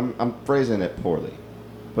 No. I'm phrasing it poorly.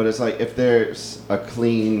 But it's like if there's a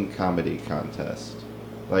clean comedy contest,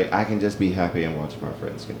 like I can just be happy and watch my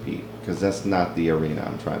friends compete because that's not the arena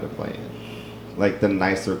I'm trying to play in. Like the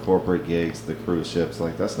nicer corporate gigs, the cruise ships,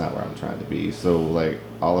 like that's not where I'm trying to be. So like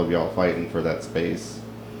all of y'all fighting for that space,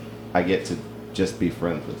 I get to just be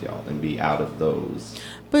friends with y'all and be out of those.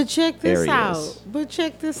 But check this areas.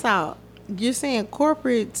 out. You're saying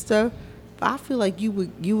corporate stuff. I feel like you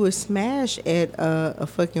would smash at a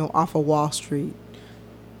fucking off of Wall Street.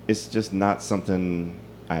 It's just not something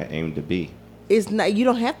I aim to be. It's not. You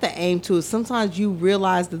don't have to aim to it. Sometimes you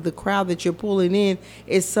realize that the crowd that you're pulling in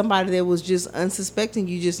is somebody that was just unsuspecting.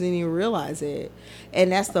 You just didn't even realize it,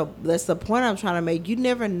 and that's the point I'm trying to make. You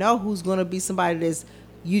never know who's going to be somebody that's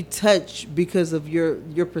you touch because of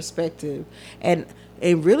your perspective, and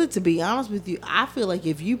really, to be honest with you, I feel like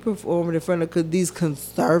if you perform in front of these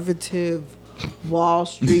conservative Wall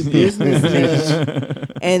Street businessmen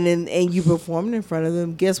and you performed in front of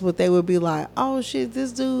them, guess what they would be like? Oh shit,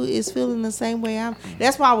 this dude is feeling the same way I'm.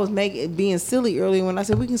 That's why I was being silly earlier when I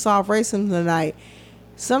said we can solve racism tonight.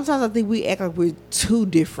 Sometimes I think we act like we're too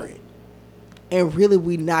different, and really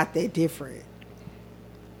we not that different.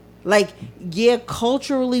 Like, yeah,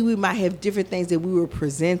 culturally we might have different things that we were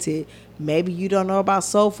presented. Maybe you don't know about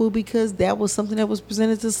soul food because that was something that was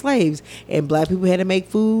presented to slaves, and black people had to make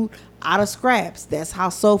food out of scraps. That's how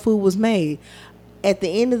soul food was made. At the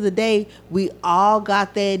end of the day, we all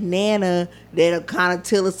got that nana that'll kind of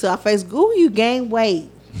tell us to our face, "Ooh, you gained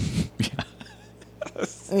weight."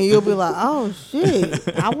 And you'll be like, "Oh shit,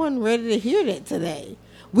 I wasn't ready to hear that today."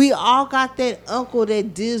 We all got that uncle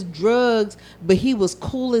that did drugs, but he was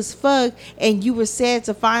cool as fuck, and you were sad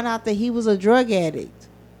to find out that he was a drug addict.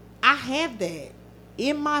 I have that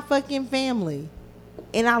in my fucking family.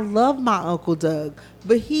 And I love my Uncle Doug,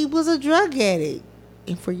 but he was a drug addict.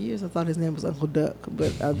 And for years, I thought his name was Uncle Duck,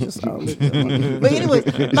 but I just But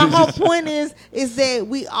anyways, my whole point is that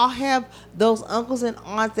we all have those uncles and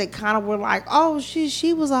aunts that kind of were like, oh,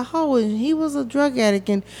 she was a hoe and he was a drug addict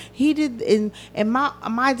and he did and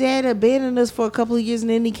my dad abandoned us for a couple of years and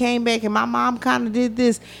then he came back and my mom kind of did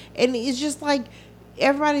this, and it's just like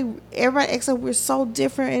everybody except we're so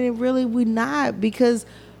different, and we're not, because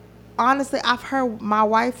honestly, I've heard my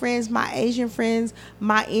white friends, my Asian friends,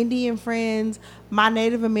 my Indian friends, my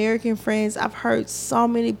Native American friends, I've heard so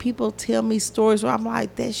many people tell me stories where I'm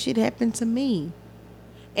like, that shit happened to me.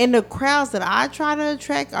 And the crowds that I try to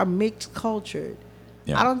attract are mixed cultured.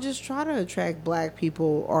 Yeah. I don't just try to attract black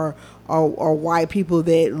people or white people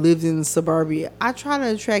that lived in suburbia. I try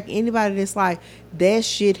to attract anybody that's like, that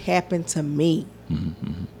shit happened to me.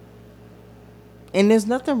 Mm-hmm. And there's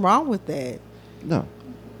nothing wrong with that. No.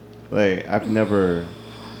 Like,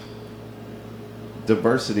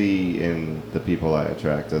 diversity in the people I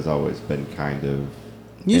attract has always been kind of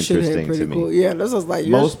interesting to me. Cool. Yeah, this was like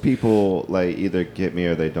most people like either get me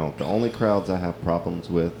or they don't. The only crowds I have problems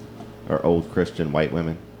with are old Christian white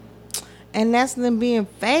women. And that's them being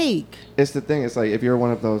fake. It's the thing. It's like, if you're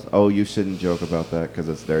one of those, oh, you shouldn't joke about that because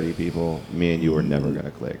it's dirty people, me and you are never going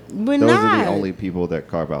to click. Those are the only people that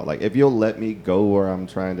carve out. Like, if you'll let me go where I'm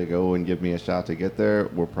trying to go and give me a shot to get there,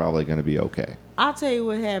 we're probably going to be okay. I'll tell you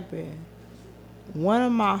what happened. One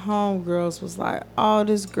of my homegirls was like, oh,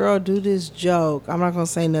 this girl do this joke. I'm not going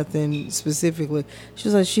to say nothing specifically. She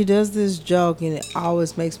was like, she does this joke and it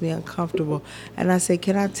always makes me uncomfortable. And I said,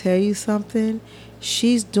 can I tell you something?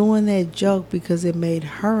 She's doing that joke because it made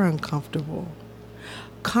her uncomfortable.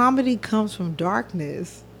 Comedy comes from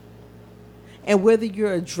darkness. And whether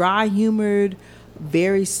you're a dry-humored,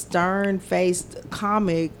 very stern-faced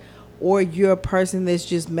comic, or you're a person that's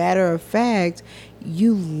just matter of fact,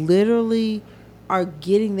 you literally are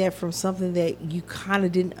getting that from something that you kind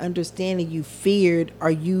of didn't understand and you feared,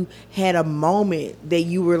 or you had a moment that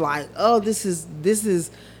you were like, oh, this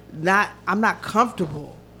is not, I'm not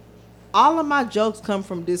comfortable. All of my jokes come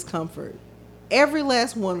from discomfort. Every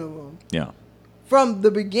last one of them. Yeah. From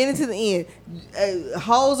the beginning to the end.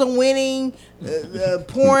 Hoes are winning,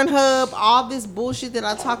 Pornhub, all this bullshit that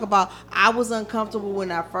I talk about. I was uncomfortable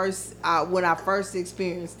when I first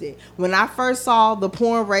experienced it. When I first saw the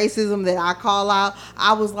porn racism that I call out,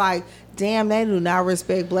 I was like, damn, they do not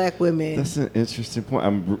respect black women. That's an interesting point.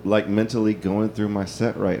 I'm like mentally going through my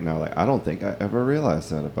set right now. Like, I don't think I ever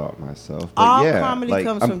realized that about myself. But all yeah, comedy like,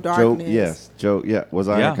 comes from darkness. Joe. Yeah. Was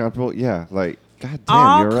I uncomfortable? Yeah. Like, God damn,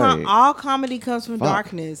 all you're right. All comedy comes from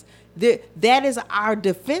darkness. That is our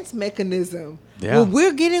defense mechanism. Yeah. When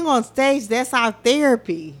we're getting on stage, that's our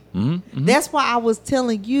therapy. Mm-hmm, mm-hmm. That's why I was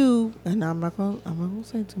telling you, and I'm not gonna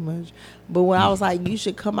say too much, but when I was like, you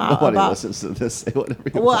should come out Nobody listens to this. Say whatever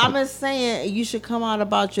you want. I'm just saying you should come out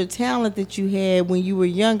about your talent that you had when you were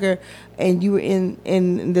younger, and you were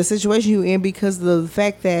in the situation you were in, because of the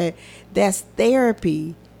fact that that's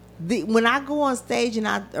therapy. When I go on stage and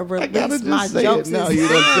I release my jokes, now you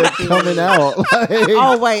don't coming out. Like,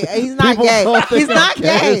 oh wait, he's not gay. He's not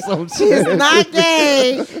gay. He's not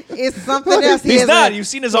gay. It's something else. He's not. You've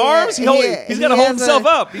seen his arms. He's got to hold himself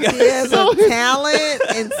up. He has a talent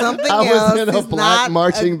and something else. I was in a black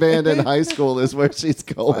marching band in high school. Is where she's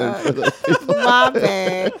going for the people. My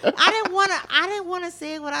bad. I didn't want to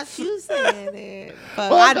say it without you saying it.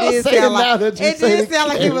 But I did sound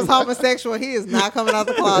like he was homosexual. He is not coming out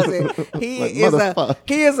the closet. He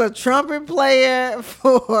is a trumpet player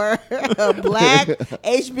for a black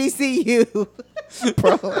HBCU.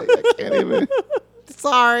 Bro, I can't even.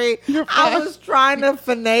 Sorry, I was trying to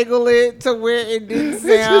finagle it to where it didn't sound.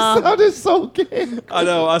 It just sounded so gay. I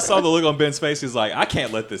know. I saw the look on Ben's face. He's like, I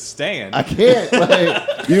can't let this stand. I can't.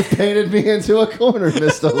 Like, you painted me into a corner,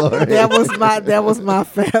 Mr. Lauren. That was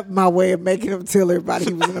my way of making him tell everybody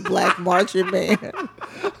he was in a black marching band.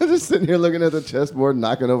 I'm just sitting here looking at the chessboard,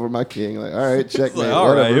 knocking over my king. Like, all right, checkmate. Like,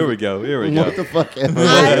 all right, here we go. What the fuck?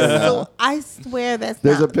 I swear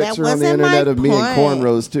there's a picture on the internet of me in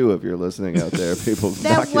cornrows too. If you're listening out there, people.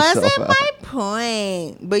 That wasn't my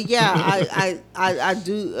point. But yeah, I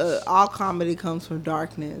do. All comedy comes from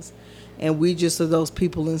darkness, and we just are those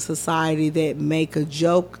people in society that make a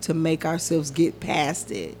joke to make ourselves get past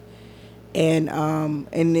it. And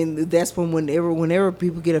then that's whenever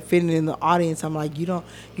people get offended in the audience, I'm like, you're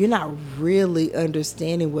not really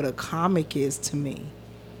understanding what a comic is to me.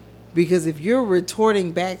 Because if you're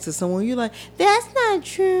retorting back to someone, you're like, that's not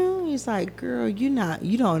true. It's like, girl, you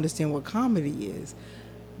don't understand what comedy is.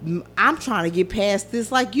 I'm trying to get past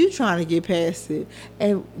this like you trying to get past it.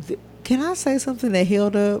 And can I say something that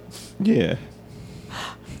held up? Yeah.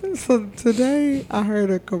 So today I heard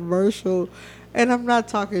a commercial, and I'm not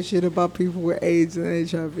talking shit about people with AIDS and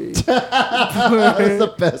HIV. That's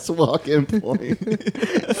the best walk-in point.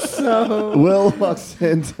 So Will walks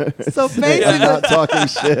into So basically- I'm not talking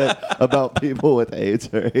shit about people with AIDS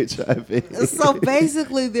or HIV. So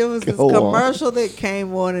basically, there was this Go on. commercial that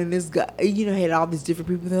came on, and this guy, had all these different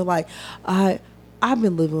people. They're like, I've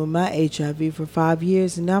been living with my HIV for 5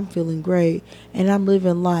 years, and I'm feeling great, and I'm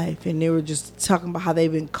living life. And they were just talking about how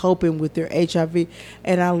they've been coping with their HIV.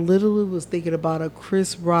 And I literally was thinking about a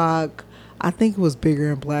Chris Rock, I think it was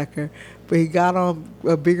Bigger and Blacker, but he got on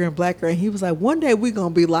Bigger and Blacker, and he was like, one day we're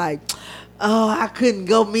going to be like, oh, I couldn't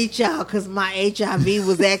go meet y'all because my HIV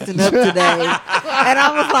was acting up today. And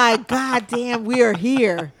I was like, God damn, we are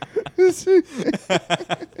here.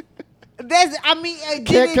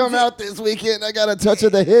 Can't come out this weekend. I got a touch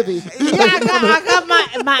of the hippie. Yeah, I got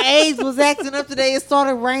my AIDS was acting up today. It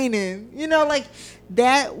started raining.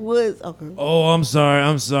 That was okay. Oh, I'm sorry.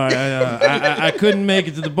 I couldn't make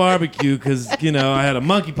it to the barbecue because, I had a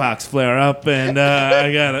monkeypox flare up and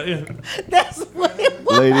I got to... That's what it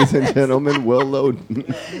was. Ladies and gentlemen, Will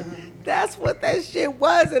Loden. That's what that shit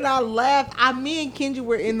was. And I laughed. Me and Kenji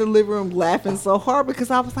were in the living room laughing so hard because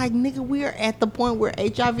I was like, nigga, we are at the point where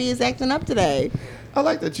HIV is acting up today. I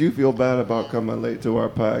like that you feel bad about coming late to our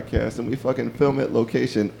podcast and we fucking film at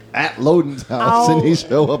location at Loden's house and he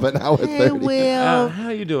show up an hour 30. Will. how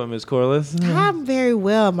you doing, Miss Corlis? I'm very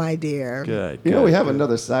well, my dear. Good. You know, we have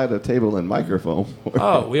another side of table and microphone.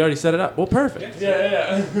 Oh, we already set it up? Well, perfect.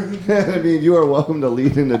 Yeah. I mean, you are welcome to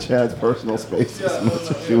lead into Chad's personal space as much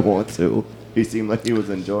as you want to. He seemed like he was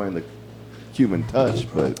enjoying the human touch,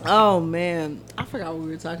 but... Oh, man. I forgot what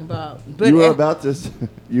we were talking about. But you were about to...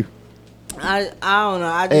 I don't know.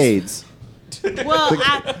 I just, AIDS. Well,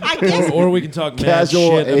 I guess... Or we can talk mad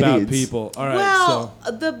Casual shit about AIDS. people. All right, Well,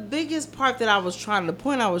 the biggest part that the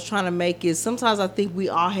point I was trying to make is sometimes I think we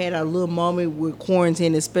all had a little moment with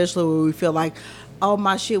quarantine, especially where we feel like, oh,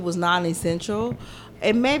 my shit was non-essential.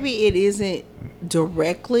 And maybe it isn't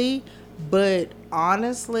directly, but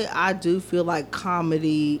honestly, I do feel like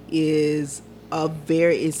comedy is a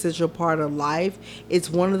very essential part of life. It's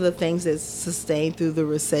one of the things that's sustained through the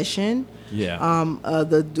recession. Yeah.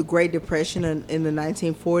 The Great Depression in the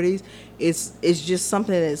 1940s. It's just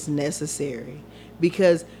something that's necessary,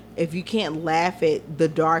 because if you can't laugh at the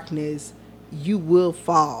darkness, you will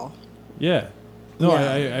fall. Yeah. No, Yeah.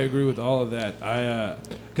 I agree with all of that.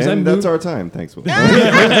 And that's our time. Thanks, Will.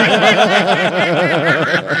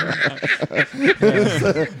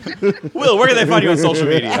 Will, where can they find you on social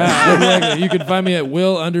media? Exactly. You can find me at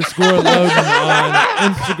Will_Loden on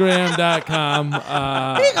Instagram.com. He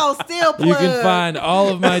gonna still plug. You can find all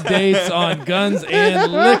of my dates on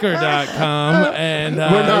gunsandliquor.com. And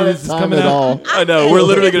We're not this at is time coming at out. all. I know, we're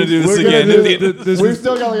literally going to do this We're again. gonna do This We've is-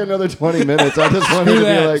 still got like another 20 minutes. I just wanted Screw to be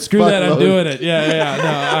that. like, Screw fuck that. I'm Loden. doing it.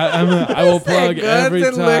 Yeah. No, I will plug Guns every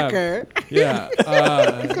and time. liquor. Yeah.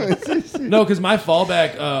 No, because my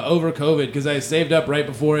fallback over COVID, because I saved up right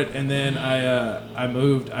before it, and then I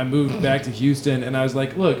moved back to Houston, and I was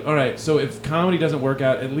like, look, all right, so if comedy doesn't work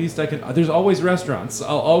out, at least I can. There's always restaurants.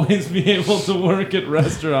 I'll always be able to work at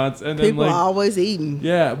restaurants, and then People like. are always eating.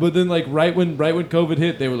 Yeah, but then like right when COVID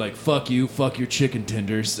hit, they were like, "Fuck you, fuck your chicken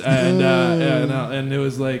tenders," and it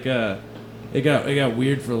was like it got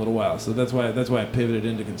weird for a little while. So that's why I pivoted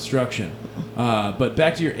into construction. But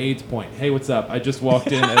back to your AIDS point. Hey, what's up? I just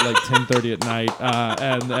walked in at like 10:30 at night,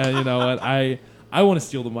 and you know what? I want to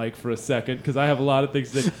steal the mic for a second because I have a lot of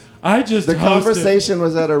things to say. I just The hosted- conversation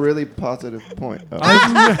was at a really positive point.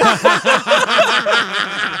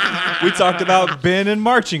 We talked about Ben and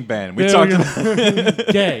marching band. We There talked we go. about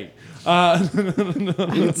gay. I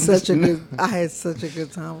had such a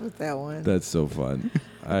good time with that one. That's so fun.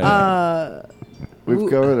 We've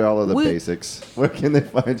covered all of the we- basics. Where can they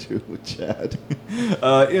find you, Chad?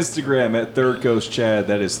 Instagram at Third Coast Chad.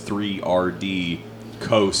 That is 3RD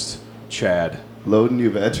Coast Chad. Loden,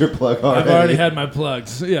 you've had your plug already. I've already had my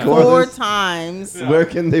plugs. Yeah. Cool. 4 this- times. Where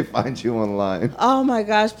can they find you online? Oh my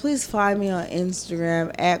gosh, please find me on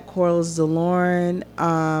Instagram at Corlis DeLauren.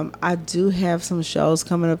 I do have some shows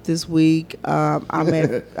coming up this week. I'm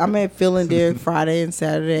at Phil and Derek Friday and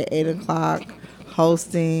Saturday at 8 o'clock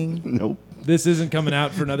hosting. Nope. This isn't coming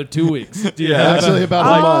out for another 2 weeks. Do you Yeah, have Actually, a- about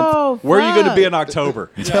a month. Oh, Where are you going to be fuck. in October?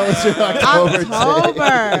 Tell us your October date.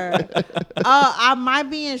 October. I might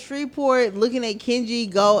be in Shreveport looking at Kenji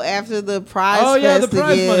go after the prize Oh yeah, the fest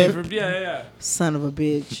prize money again. for yeah. Son of a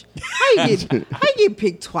bitch. How you get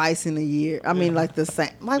picked twice in a year? I mean, like the same.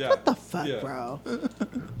 Like, Yeah. what the fuck, Yeah. bro?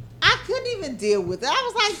 I couldn't even deal with it. I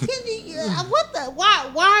was like, Kenji, what the?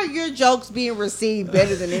 Why are your jokes being received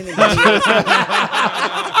better than anybody else?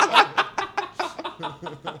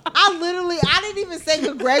 I didn't even say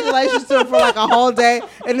congratulations to him for like a whole day,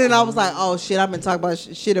 and then I was like, oh shit, I've been talking about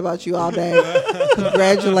shit about you all day.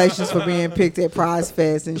 Congratulations for being picked at Prize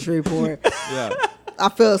Fest in Shreveport. Yeah. I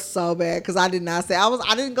feel so bad because I did not say I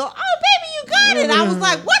didn't go, oh baby, you got it. I was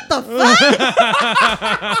like, what the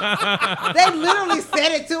fuck? They literally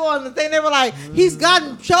said it too on the thing. They were like, he's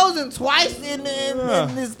gotten chosen twice in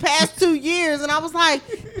this past 2 years, and I was like,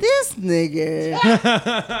 this nigga.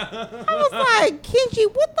 I was like, Kenji,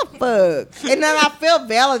 what the fuck? And then I felt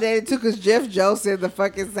validated too because Jeff Joe said the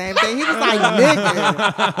fucking same thing. He was like,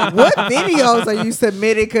 nigga, what videos are you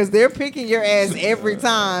submitting? Because they're picking your ass every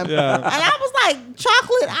time. Yeah. And I was like,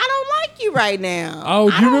 Chocolate, I don't like you right now. Oh,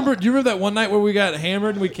 do you remember that one night where we got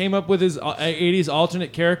hammered and we came up with his 80s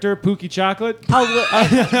alternate character, Pookie Chocolate? Oh, well,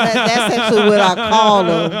 that's actually what I call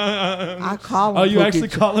him. I call him. Oh, you Pookie actually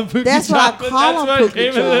call him Pookie That's Chocolate? what I call him,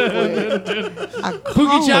 Pookie Chocolate. Chocolate.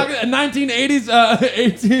 Pookie Chocolate, a 1980s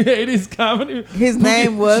 1880s comedy. His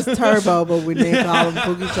name was Turbo, but we didn't call him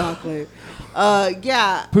Pookie Chocolate.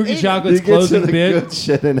 Yeah. Pookie Chocolate's You get to closing the bit. good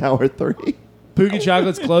shit in hour 3. Pookie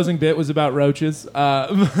Chocolate's closing bit was about roaches.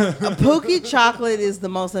 Pookie Chocolate is the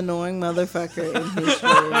most annoying motherfucker in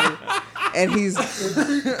history. And he's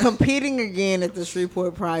competing again at the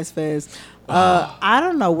Shreveport Prize Fest. I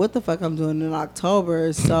don't know what the fuck I'm doing in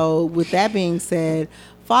October. So with that being said,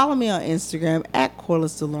 follow me on Instagram at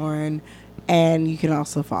Corlis DeLauren. And you can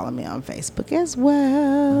also follow me on Facebook as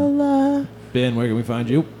well. Ben, where can we find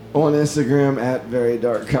you? On Instagram at Very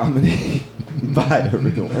Dark Comedy. Bye,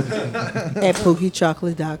 everyone. At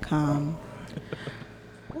PookieChocolate.com.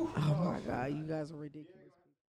 Oh my God, you guys are ridiculous.